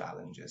of those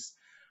challenges.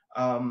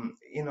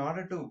 In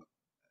order to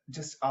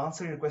just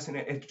answer your question,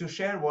 to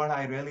share what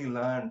I really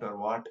learned,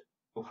 or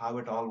how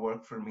it all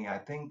worked for me, I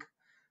think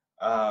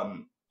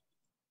um,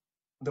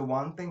 the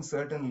one thing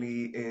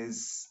certainly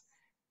is,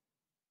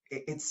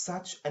 it's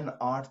such an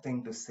odd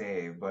thing to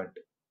say, but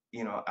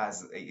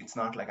as it's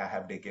not like I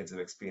have decades of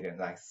experience.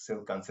 I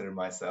still consider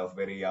myself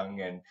very young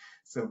and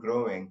still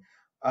growing.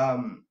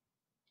 Um,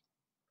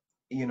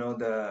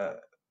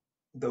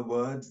 the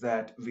words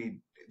that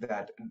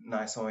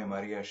Naisome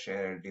Maria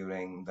shared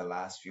during the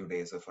last few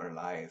days of her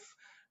life,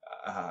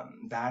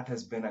 that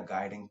has been a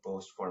guiding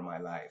post for my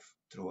life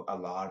through a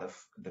lot of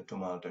the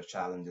tumult or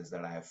challenges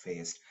that I have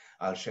faced.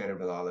 I'll share it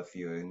with all of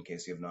you in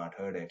case you've not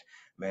heard it.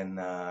 When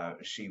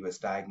she was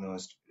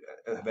diagnosed,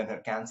 when her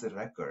cancer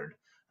recurred,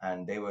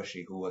 and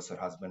Devashi, who was her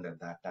husband at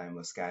that time,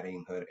 was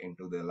carrying her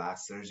into the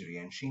last surgery,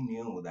 and she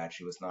knew that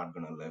she was not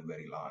going to live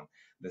very long.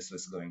 This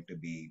was going to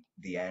be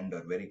the end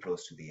or very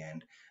close to the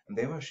end. And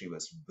Devashi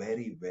was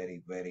very,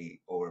 very, very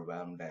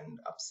overwhelmed and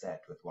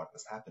upset with what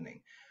was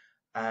happening.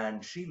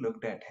 And she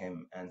looked at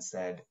him and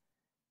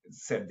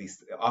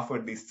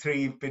offered these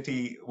three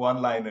pitty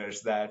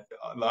one-liners that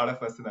a lot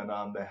of us in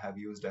Ananda have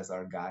used as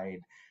our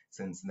guide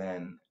since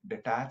then.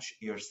 Detach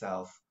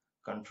yourself,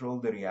 control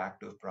the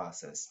reactive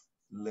process,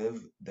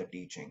 live the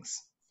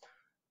teachings.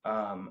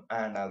 And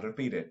I'll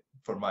repeat it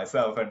for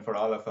myself and for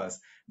all of us.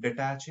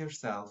 Detach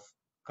yourself,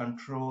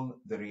 control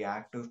the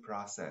reactive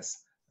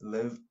process,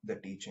 live the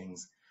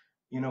teachings.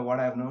 What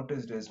I've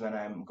noticed is when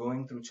I'm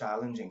going through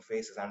challenging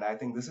phases, and I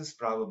think this is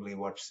probably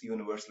what's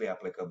universally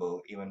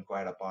applicable, even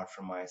quite apart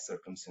from my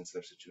circumstance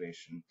or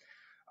situation,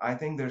 I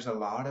think there's a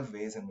lot of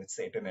ways in which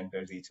Satan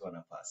enters each one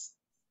of us.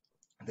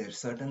 There's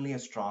certainly a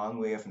strong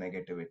way of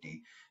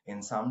negativity.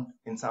 In some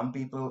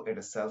people it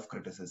is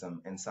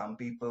self-criticism. In some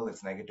people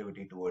it's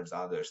negativity towards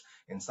others.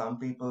 In some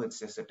people it's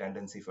just a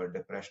tendency for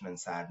depression and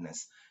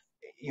sadness.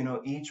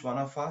 Each one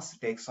of us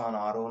takes on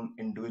our own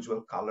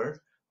individual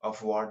color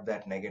of what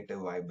that negative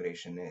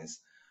vibration is.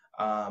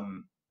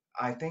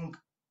 I think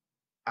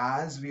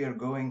as we are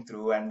going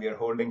through and we are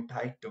holding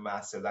tight to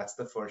master, that's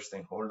the first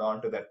thing. Hold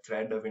on to that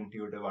thread of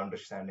intuitive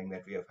understanding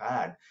that we have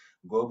had.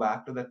 Go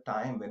back to the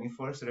time when you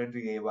first read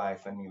the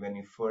A-Wife and when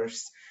you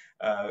first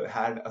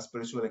had a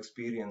spiritual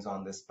experience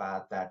on this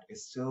path that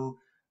is still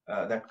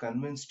that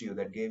convinced you,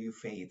 that gave you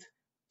faith.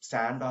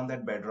 Stand on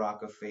that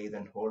bedrock of faith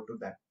and hold to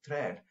that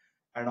thread.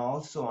 And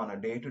also on a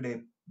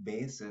day-to-day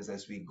basis,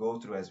 as we go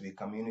through, as we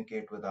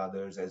communicate with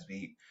others, as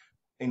we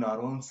in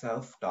our own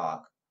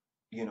self-talk,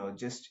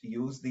 just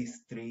use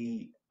these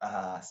three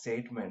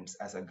statements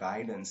as a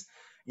guidance.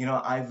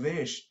 I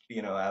wish,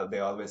 they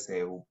always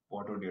say,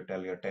 what would you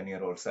tell your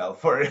 10-year-old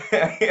self? Or,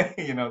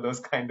 those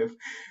kind of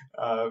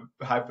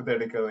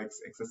hypothetical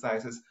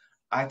exercises.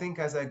 I think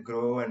as I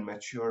grow and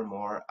mature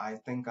more, I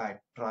think I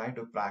try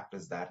to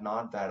practice that.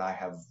 Not that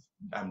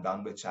I'm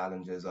done with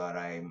challenges or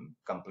I'm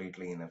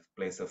completely in a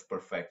place of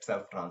perfect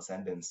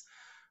self-transcendence.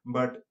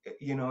 But,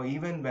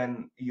 even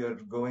when you're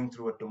going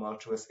through a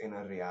tumultuous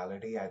inner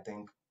reality, I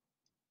think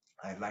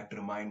I'd like to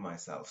remind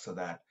myself so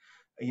that,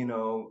 you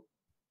know,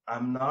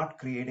 I'm not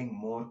creating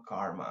more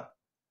karma.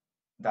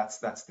 That's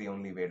the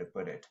only way to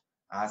put it.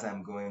 As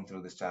I'm going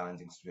through this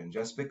challenging situation,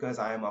 just because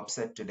I am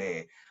upset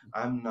today,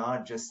 I'm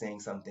not just saying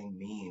something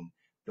mean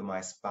to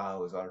my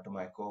spouse or to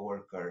my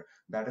coworker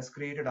that has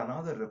created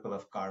another ripple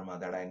of karma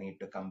that I need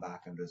to come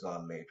back and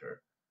resolve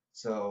later.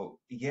 So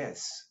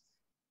yes,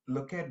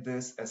 look at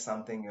this as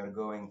something you're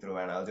going through.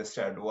 And I'll just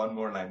add one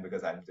more line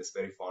because I'm just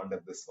very fond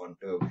of this one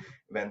too.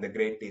 When the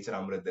great teacher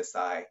Amrit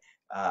Desai,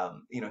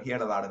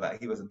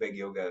 he was a big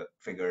yoga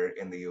figure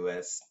in the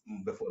US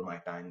before my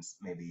times,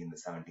 maybe in the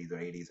 70s or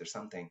 80s or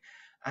something.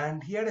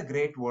 And he had a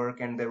great work,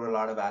 and there were a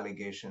lot of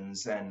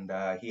allegations, and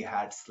he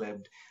had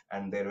slipped,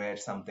 and there were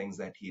some things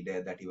that he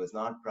did that he was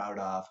not proud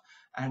of.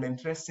 And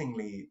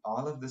interestingly,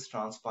 all of this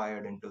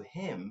transpired into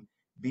him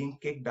being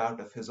kicked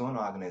out of his own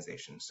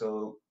organization.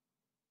 So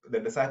the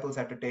disciples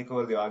had to take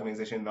over the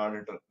organization in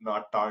order to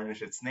not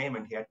tarnish its name,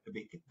 and he had to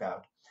be kicked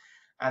out.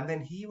 And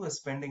then he was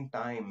spending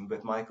time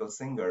with Michael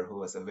Singer, who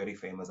was a very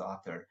famous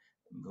author,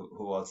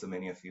 who also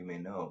many of you may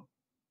know.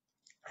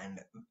 And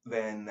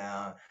when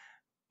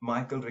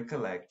Michael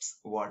recollects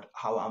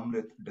how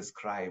Amrit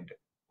described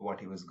what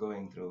he was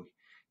going through,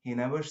 he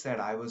never said,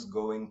 I was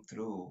going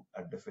through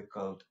a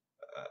difficult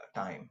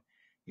time.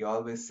 He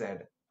always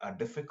said, a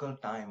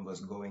difficult time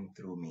was going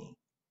through me.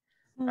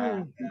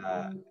 And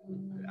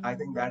I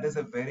think that is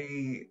a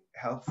very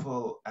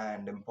helpful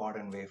and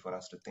important way for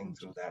us to think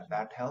through that.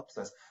 That helps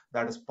us.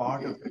 That is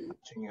part of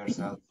detaching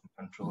yourself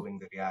and controlling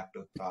the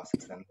reactive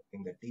process and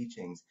looking the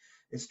teachings,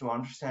 is to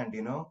understand,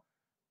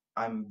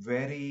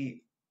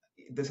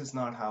 this is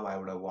not how I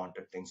would have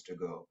wanted things to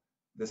go.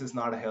 This is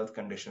not a health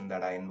condition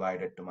that I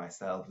invited to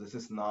myself. This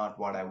is not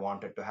what I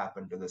wanted to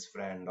happen to this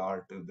friend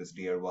or to this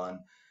dear one.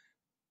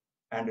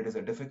 And it is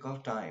a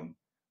difficult time,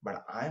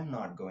 but I'm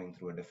not going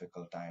through a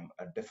difficult time.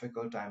 A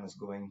difficult time is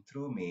going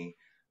through me.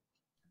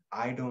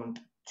 I don't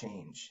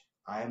change.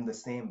 I am the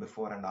same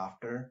before and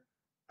after.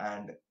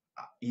 And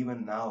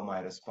even now, my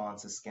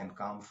responses can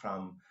come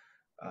from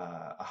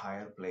a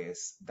higher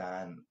place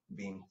than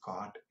being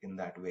caught in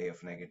that way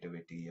of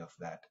negativity, of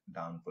that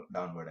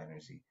downward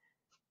energy.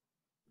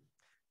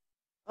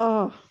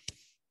 Oh,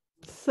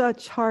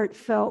 such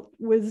heartfelt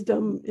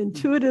wisdom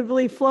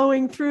intuitively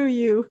flowing through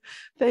you.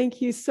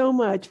 Thank you so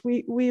much.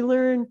 We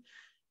learn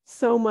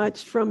so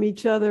much from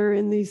each other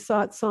in these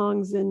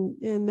satsangs,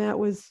 and that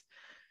was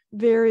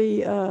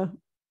very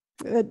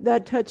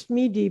that touched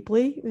me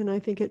deeply, and I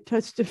think it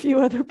touched a few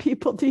other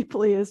people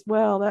deeply as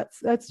well.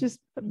 That's just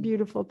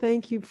beautiful.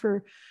 Thank you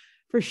for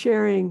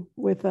sharing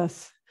with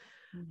us.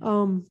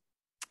 Do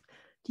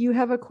you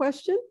have a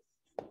question?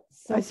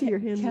 So I see your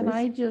hand Can raised.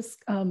 I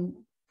just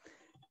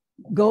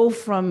go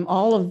from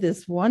all of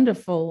this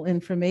wonderful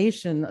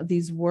information,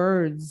 these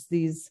words,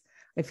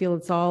 I feel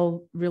it's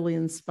all really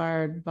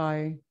inspired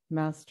by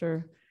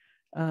Master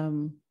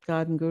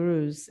God and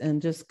Gurus,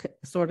 and just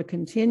sort of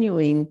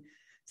continuing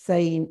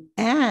saying,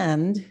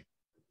 and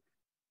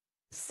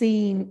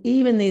seeing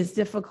even these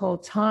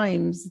difficult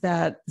times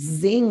that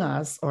zing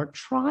us or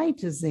try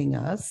to zing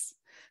us,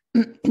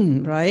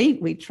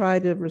 right? We try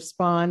to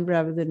respond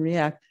rather than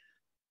react.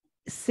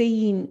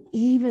 Seeing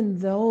even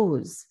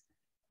those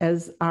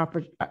as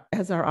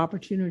our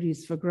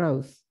opportunities for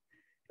growth,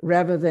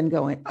 rather than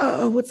going,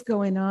 oh, what's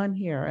going on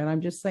here? And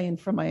I'm just saying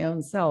for my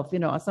own self,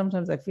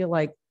 sometimes I feel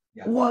like,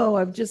 whoa,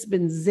 I've just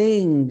been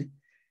zinged.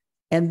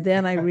 And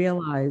then I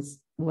realize,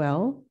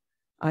 well,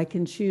 I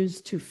can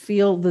choose to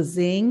feel the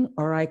zing,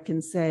 or I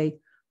can say,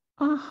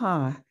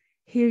 aha,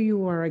 here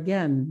you are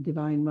again,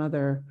 Divine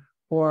Mother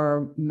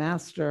or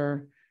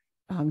Master,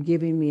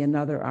 giving me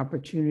another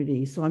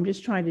opportunity. So I'm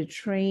just trying to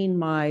train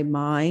my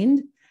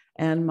mind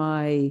and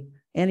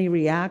any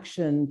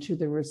reaction to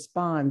the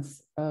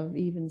response of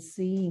even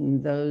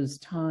seeing those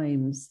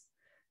times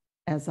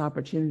as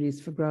opportunities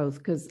for growth,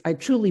 because I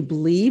truly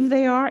believe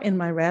they are in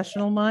my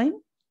rational mind.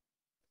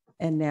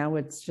 And now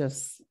it's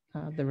just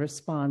the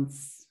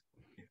response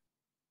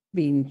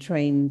being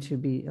trained to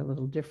be a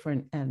little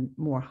different and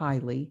more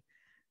highly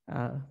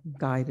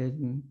guided.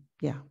 And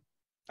yeah.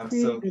 I'm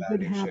so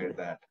glad you shared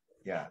that.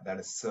 Yeah, that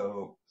is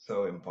so,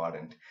 so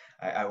important.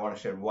 I want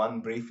to share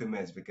one brief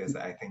image because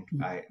I think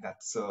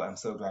I'm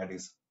so glad you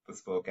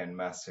spoke, and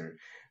Master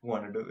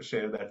wanted to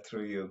share that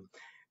through you.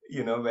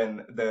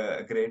 When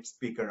the great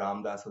speaker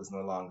Ramdas was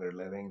no longer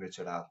living,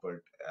 Richard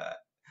Alpert,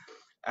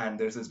 and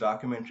there's this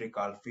documentary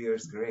called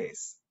Fierce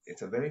Grace.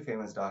 It's a very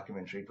famous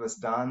documentary. It was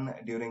done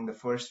during the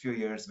first few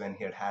years when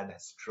he had had a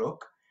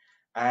stroke.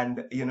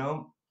 And,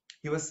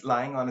 he was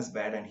lying on his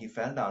bed and he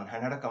fell down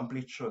and had a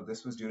complete stroke.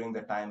 This was during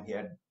the time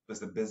was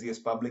the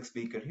busiest public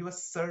speaker. He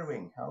was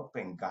serving,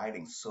 helping,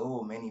 guiding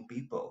so many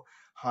people,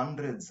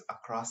 hundreds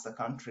across the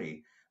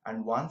country.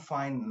 And one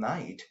fine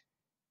night,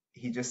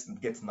 he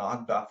just gets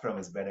knocked off from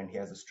his bed and he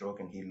has a stroke,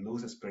 and he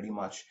loses pretty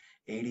much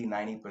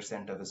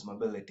 80-90% of his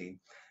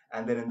mobility.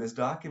 And then in this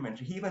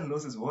documentary, he even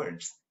loses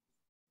words.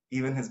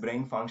 Even his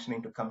brain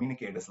functioning to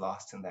communicate is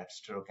lost in that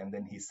stroke. And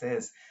then he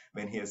says,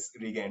 when he has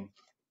regained,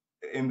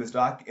 in this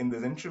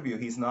interview,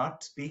 he's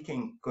not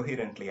speaking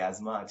coherently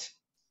as much,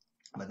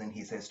 but then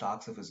he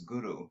talks of his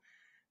guru.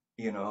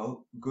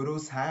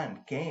 Guru's hand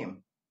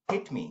came,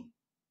 hit me,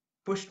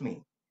 pushed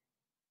me,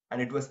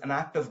 and it was an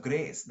act of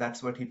grace.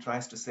 That's what he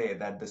tries to say,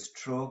 that the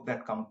stroke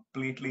that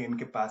completely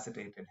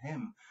incapacitated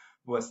him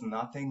was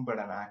nothing but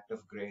an act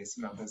of grace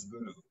from his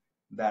guru,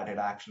 that it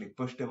actually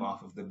pushed him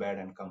off of the bed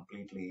and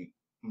completely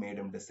made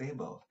him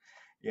disabled.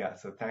 Yeah,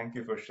 so thank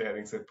you for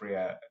sharing,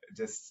 Supriya.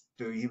 Just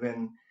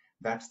to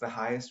that's the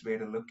highest way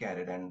to look at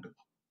it, and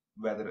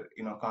whether,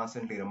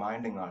 constantly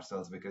reminding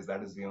ourselves, because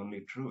that is the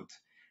only truth.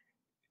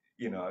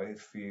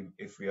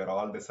 If we are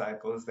all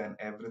disciples, then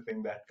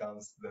everything that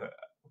comes,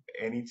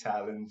 any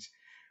challenge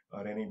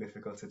or any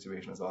difficult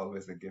situation is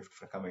always a gift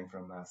coming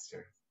from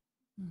Master.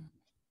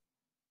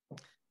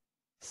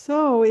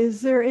 So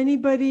is there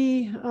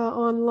anybody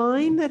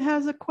online that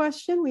has a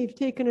question? We've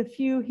taken a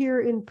few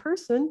here in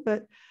person,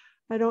 but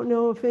I don't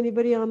know if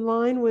anybody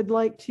online would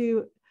like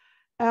to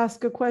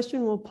ask a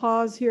question. We'll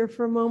pause here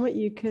for a moment.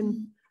 You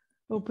can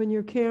open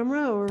your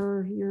camera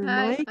or your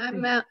mic.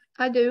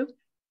 I do.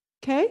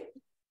 Okay.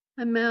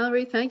 I'm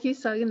Mallory. Thank you,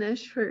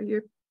 Saiganesh, for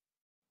your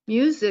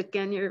music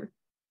and your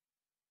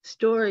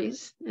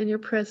stories and your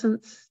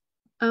presence.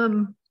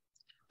 I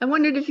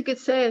wondered if you could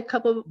say a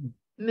couple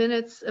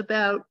minutes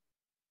about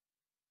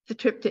the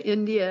trip to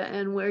India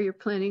and where you're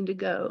planning to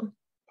go.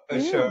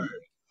 Sure,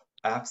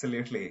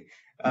 absolutely.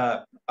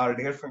 Our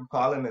dear friend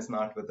Colin is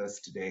not with us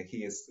today.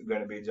 He is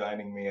going to be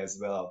joining me as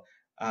well.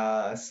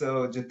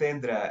 So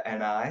Jitendra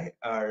and I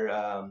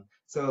are,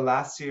 so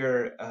last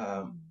year,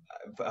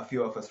 a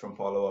few of us from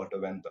Palo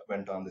Alto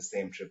went on the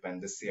same trip,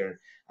 and this year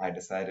I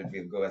decided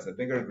we'll go as a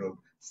bigger group,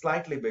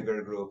 slightly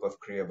bigger group of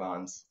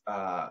Kriyabans,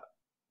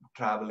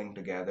 traveling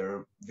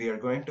together. We are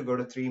going to go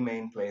to three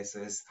main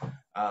places.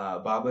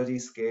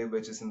 Babaji's cave,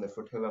 which is in the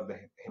foothill of the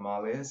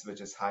Himalayas,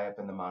 which is high up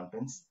in the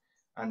mountains.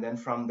 And then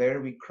from there,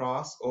 we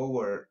cross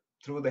over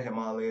through the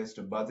Himalayas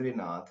to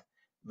Badrinath,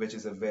 which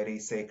is a very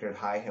sacred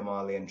high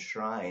Himalayan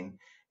shrine.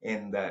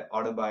 In the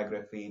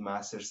autobiography,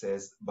 Master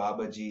says,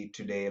 Babaji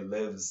today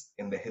lives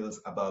in the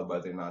hills above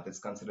Badrinath. It's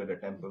considered a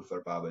temple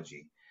for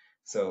Babaji.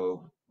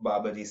 So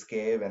Babaji's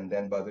cave, and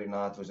then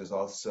Badrinath, which is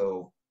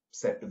also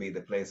said to be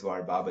the place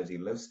where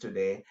Babaji lives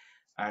today.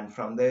 And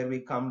from there we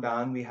come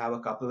down, we have a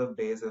couple of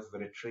days of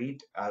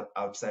retreat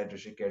outside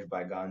Rishikesh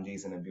by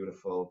Ganges in a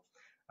beautiful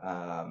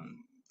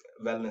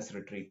wellness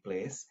retreat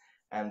place.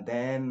 And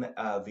then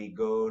we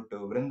go to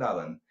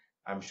Vrindavan.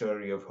 I'm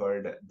sure you've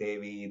heard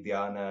Devi,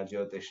 Dhyana,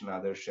 Jyotish, and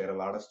others share a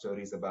lot of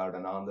stories about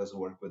Ananda's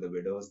work with the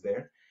widows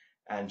there.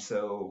 And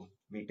so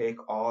we take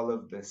all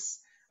of this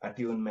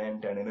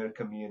attunement and inner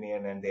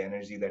communion and the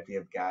energy that we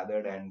have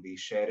gathered, and we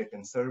share it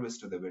in service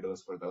to the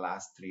widows for the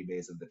last 3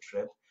 days of the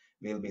trip.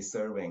 We'll be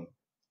serving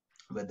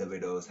with the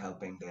widows,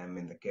 helping them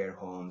in the care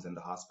homes and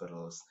the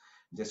hospitals,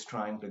 just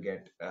trying to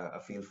get a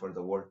feel for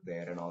the work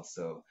there and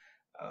also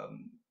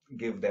um,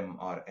 give them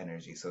our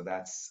energy. So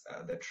that's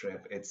the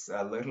trip. It's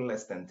a little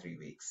less than 3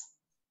 weeks,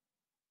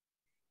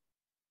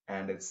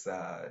 and it's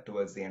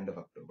towards the end of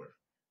October,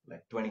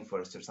 like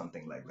 21st or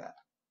something like that.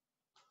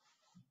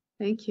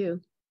 Thank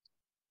you.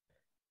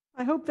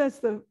 I hope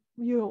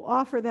you'll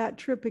offer that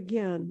trip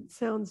again.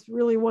 Sounds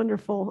really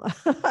wonderful.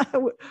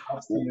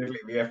 Absolutely,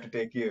 we have to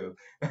take you.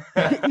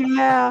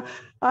 Yeah,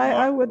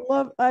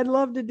 I'd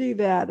love to do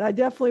that. I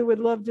definitely would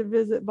love to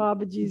visit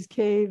Babaji's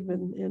cave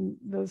and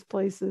those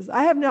places.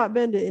 I have not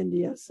been to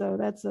India, so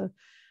that's a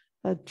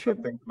trip.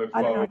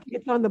 I don't know, I think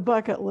it's on the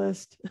bucket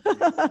list.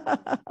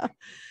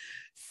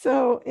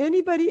 So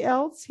anybody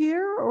else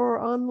here or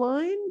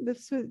online?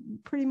 This is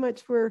pretty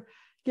much, we're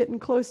getting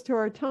close to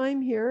our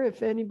time here.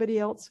 If anybody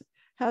else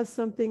has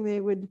something they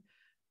would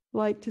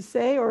like to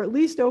say, or at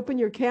least open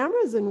your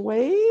cameras and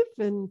wave,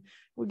 and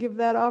we'll give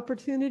that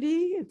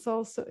opportunity. It's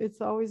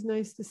always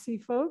nice to see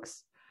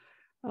folks.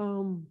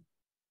 But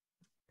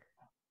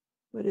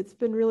it's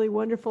been really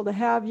wonderful to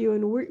have you,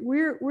 and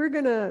we're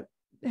gonna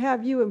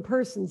have you in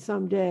person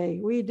someday.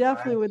 We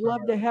definitely would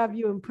love to have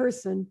you in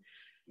person.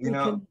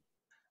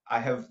 I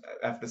have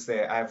to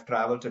say, I've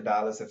traveled to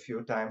Dallas a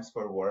few times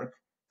for work.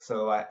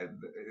 So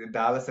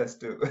Dallas has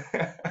to,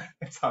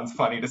 it sounds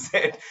funny to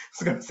say it. I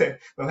was going to say,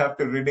 they'll have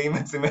to redeem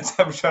its image.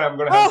 I'm sure I'm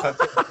going to have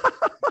such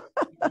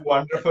a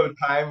wonderful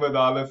time with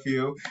all of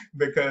you,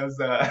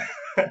 because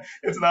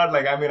it's not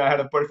like, I mean, I had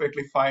a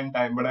perfectly fine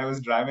time, but I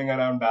was driving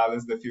around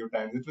Dallas a few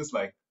times. It was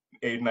like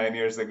 8-9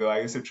 years ago.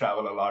 I used to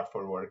travel a lot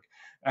for work.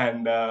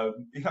 And, I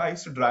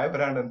used to drive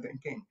around and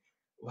thinking,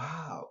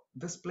 wow,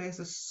 this place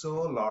is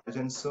so large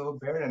and so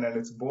barren and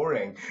it's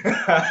boring.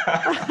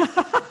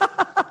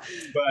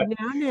 But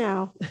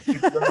now. It's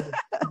going to be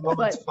so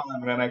much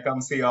fun when I come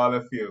see all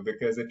of you,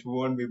 because it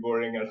won't be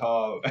boring at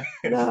all.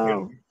 It's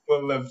going to be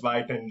full of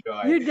light and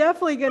joy. You're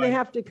definitely going to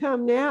have to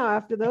come now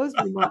after those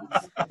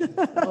remarks.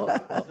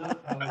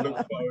 I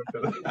look forward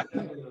to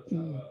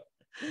that.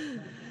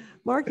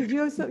 Mark, did you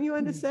have something you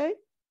wanted to say?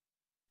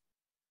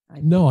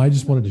 No, I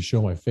just wanted to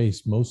show my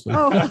face mostly.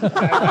 Oh.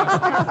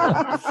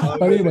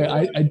 But anyway,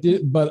 I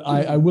did. But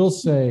I will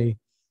say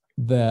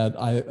that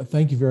I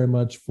thank you very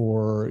much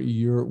for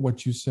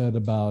what you said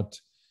about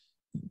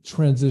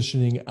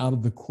transitioning out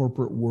of the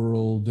corporate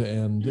world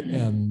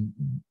and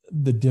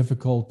the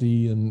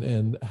difficulty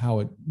and how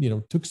it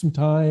took some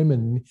time,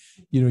 and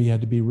you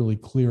had to be really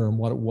clear on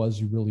what it was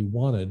you really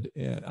wanted,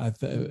 and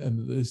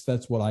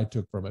that's what I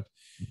took from it.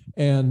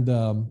 And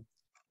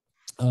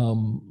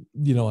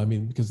I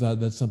mean, because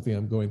that's something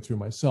I'm going through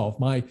myself.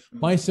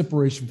 My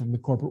separation from the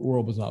corporate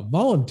world was not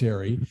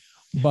voluntary,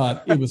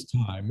 but it was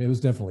time. It was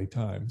definitely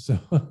time. So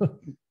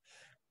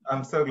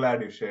I'm so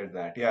glad you shared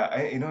that. Yeah,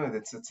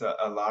 it's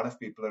a lot of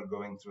people are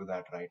going through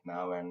that right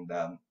now, and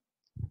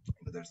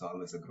there's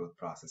always a growth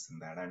process in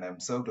that. And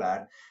I'm so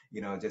glad,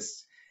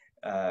 just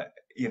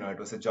it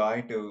was a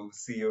joy to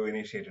see you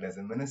initiated as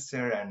a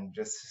minister, and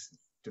just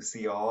to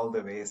see all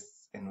the ways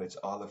in which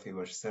all of you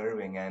were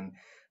serving. And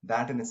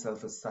that in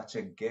itself is such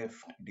a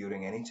gift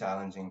during any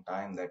challenging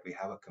time, that we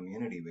have a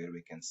community where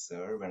we can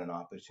serve and an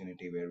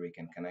opportunity where we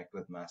can connect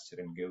with Master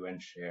and give and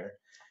share.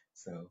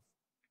 So,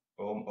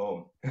 Om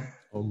Om.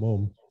 Om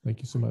Om. Thank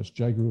you so much.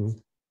 Jai Guru.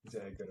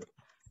 Jai Guru.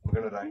 I'm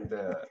going to write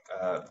the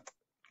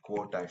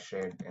quote I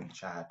shared in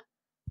chat.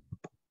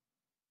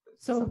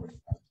 So,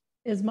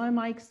 is my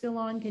mic still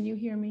on? Can you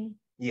hear me?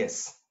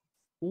 Yes.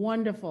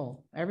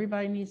 Wonderful.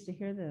 Everybody needs to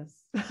hear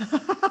this.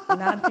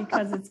 Not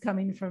because it's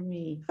coming from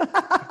me.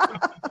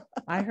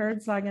 I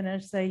heard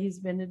Saiganesh say he's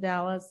been to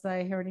Dallas.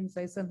 I heard him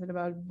say something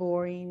about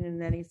boring,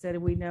 and then he said,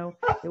 "We know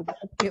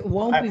it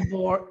won't be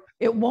boring.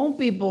 It won't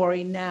be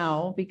boring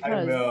now,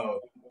 because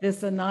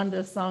this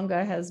Ananda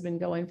Sangha has been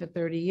going for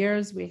 30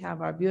 years. We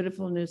have our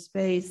beautiful new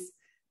space,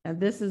 and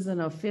this is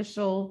an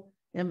official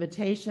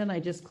invitation.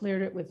 I just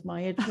cleared it with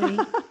Mayatri.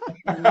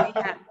 And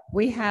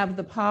we have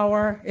the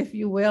power, if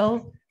you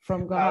will,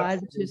 from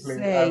God to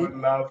say,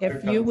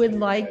 if you would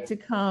like to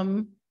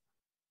come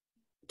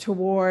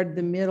toward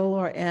the middle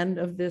or end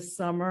of this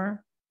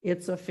summer,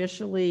 it's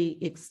officially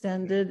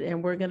extended,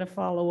 and we're going to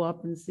follow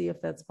up and see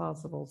if that's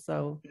possible.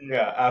 So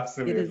yeah,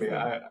 absolutely.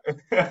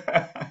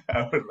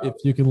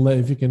 If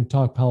you can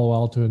talk Palo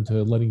Alto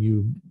into letting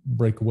you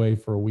break away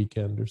for a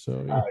weekend or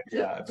so.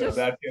 Just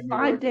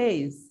 5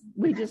 days.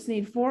 We just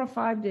need 4 or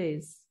 5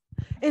 days.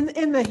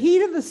 In the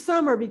heat of the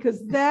summer,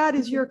 because that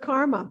is your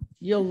karma.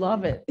 You'll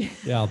love it.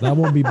 Yeah, that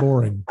won't be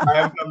boring. I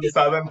am from the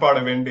southern part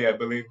of India,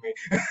 believe me.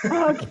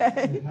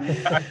 Okay.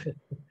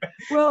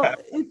 Well,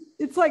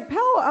 it's like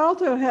Palo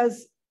Alto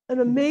has an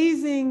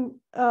amazing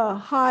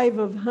hive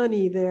of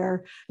honey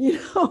there,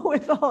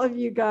 with all of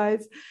you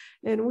guys.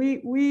 And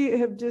we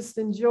have just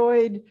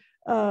enjoyed,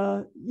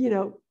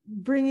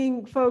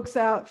 bringing folks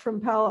out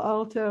from Palo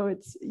Alto.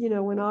 It's,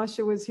 when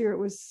Asha was here, it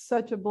was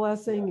such a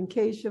blessing, and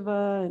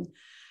Keshava, and,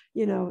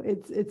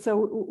 it's so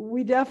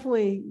we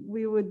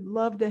would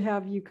love to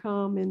have you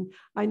come. And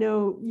I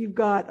know you've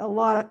got a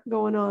lot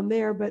going on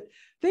there, but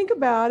think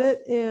about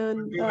it.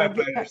 And my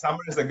pleasure. Summer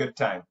is a good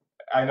time.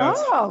 I know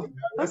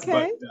it's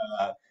okay.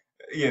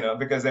 but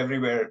because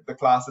everywhere the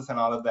classes and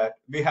all of that,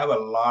 we have a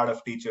lot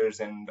of teachers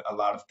and a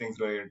lot of things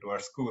related to our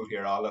school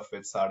here. All of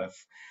it sort of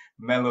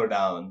mellow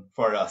down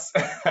for us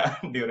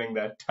during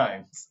that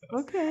time. So,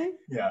 okay.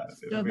 Yeah.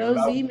 So those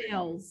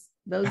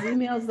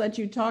emails that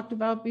you talked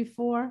about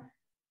before,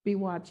 be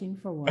watching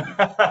for one.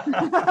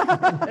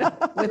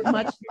 With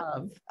much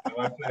love.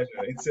 My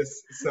pleasure. It's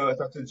just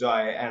such a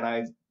joy, and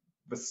I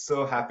was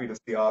so happy to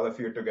see all of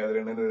you together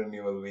in a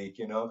renewal week.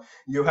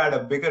 You had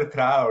a bigger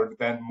crowd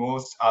than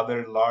most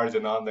other large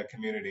Ananda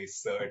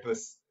communities, so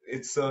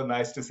it's so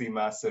nice to see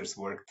Master's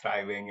work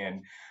thriving,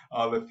 and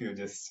all of you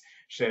just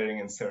sharing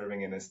and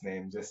serving in his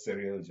name. Just a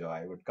real joy.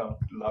 I would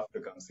love to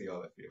come see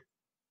all of you.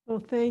 Well,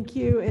 thank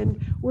you.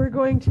 And we're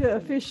going to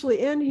officially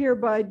end here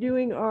by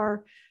doing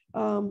our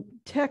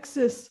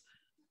Texas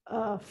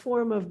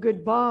form of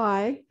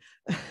goodbye,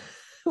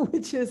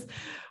 which is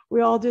we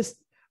all just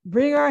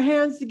bring our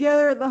hands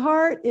together at the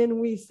heart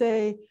and we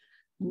say,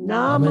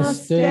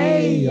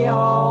 Namaste,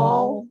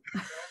 y'all.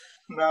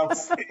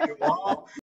 Namaste, y'all.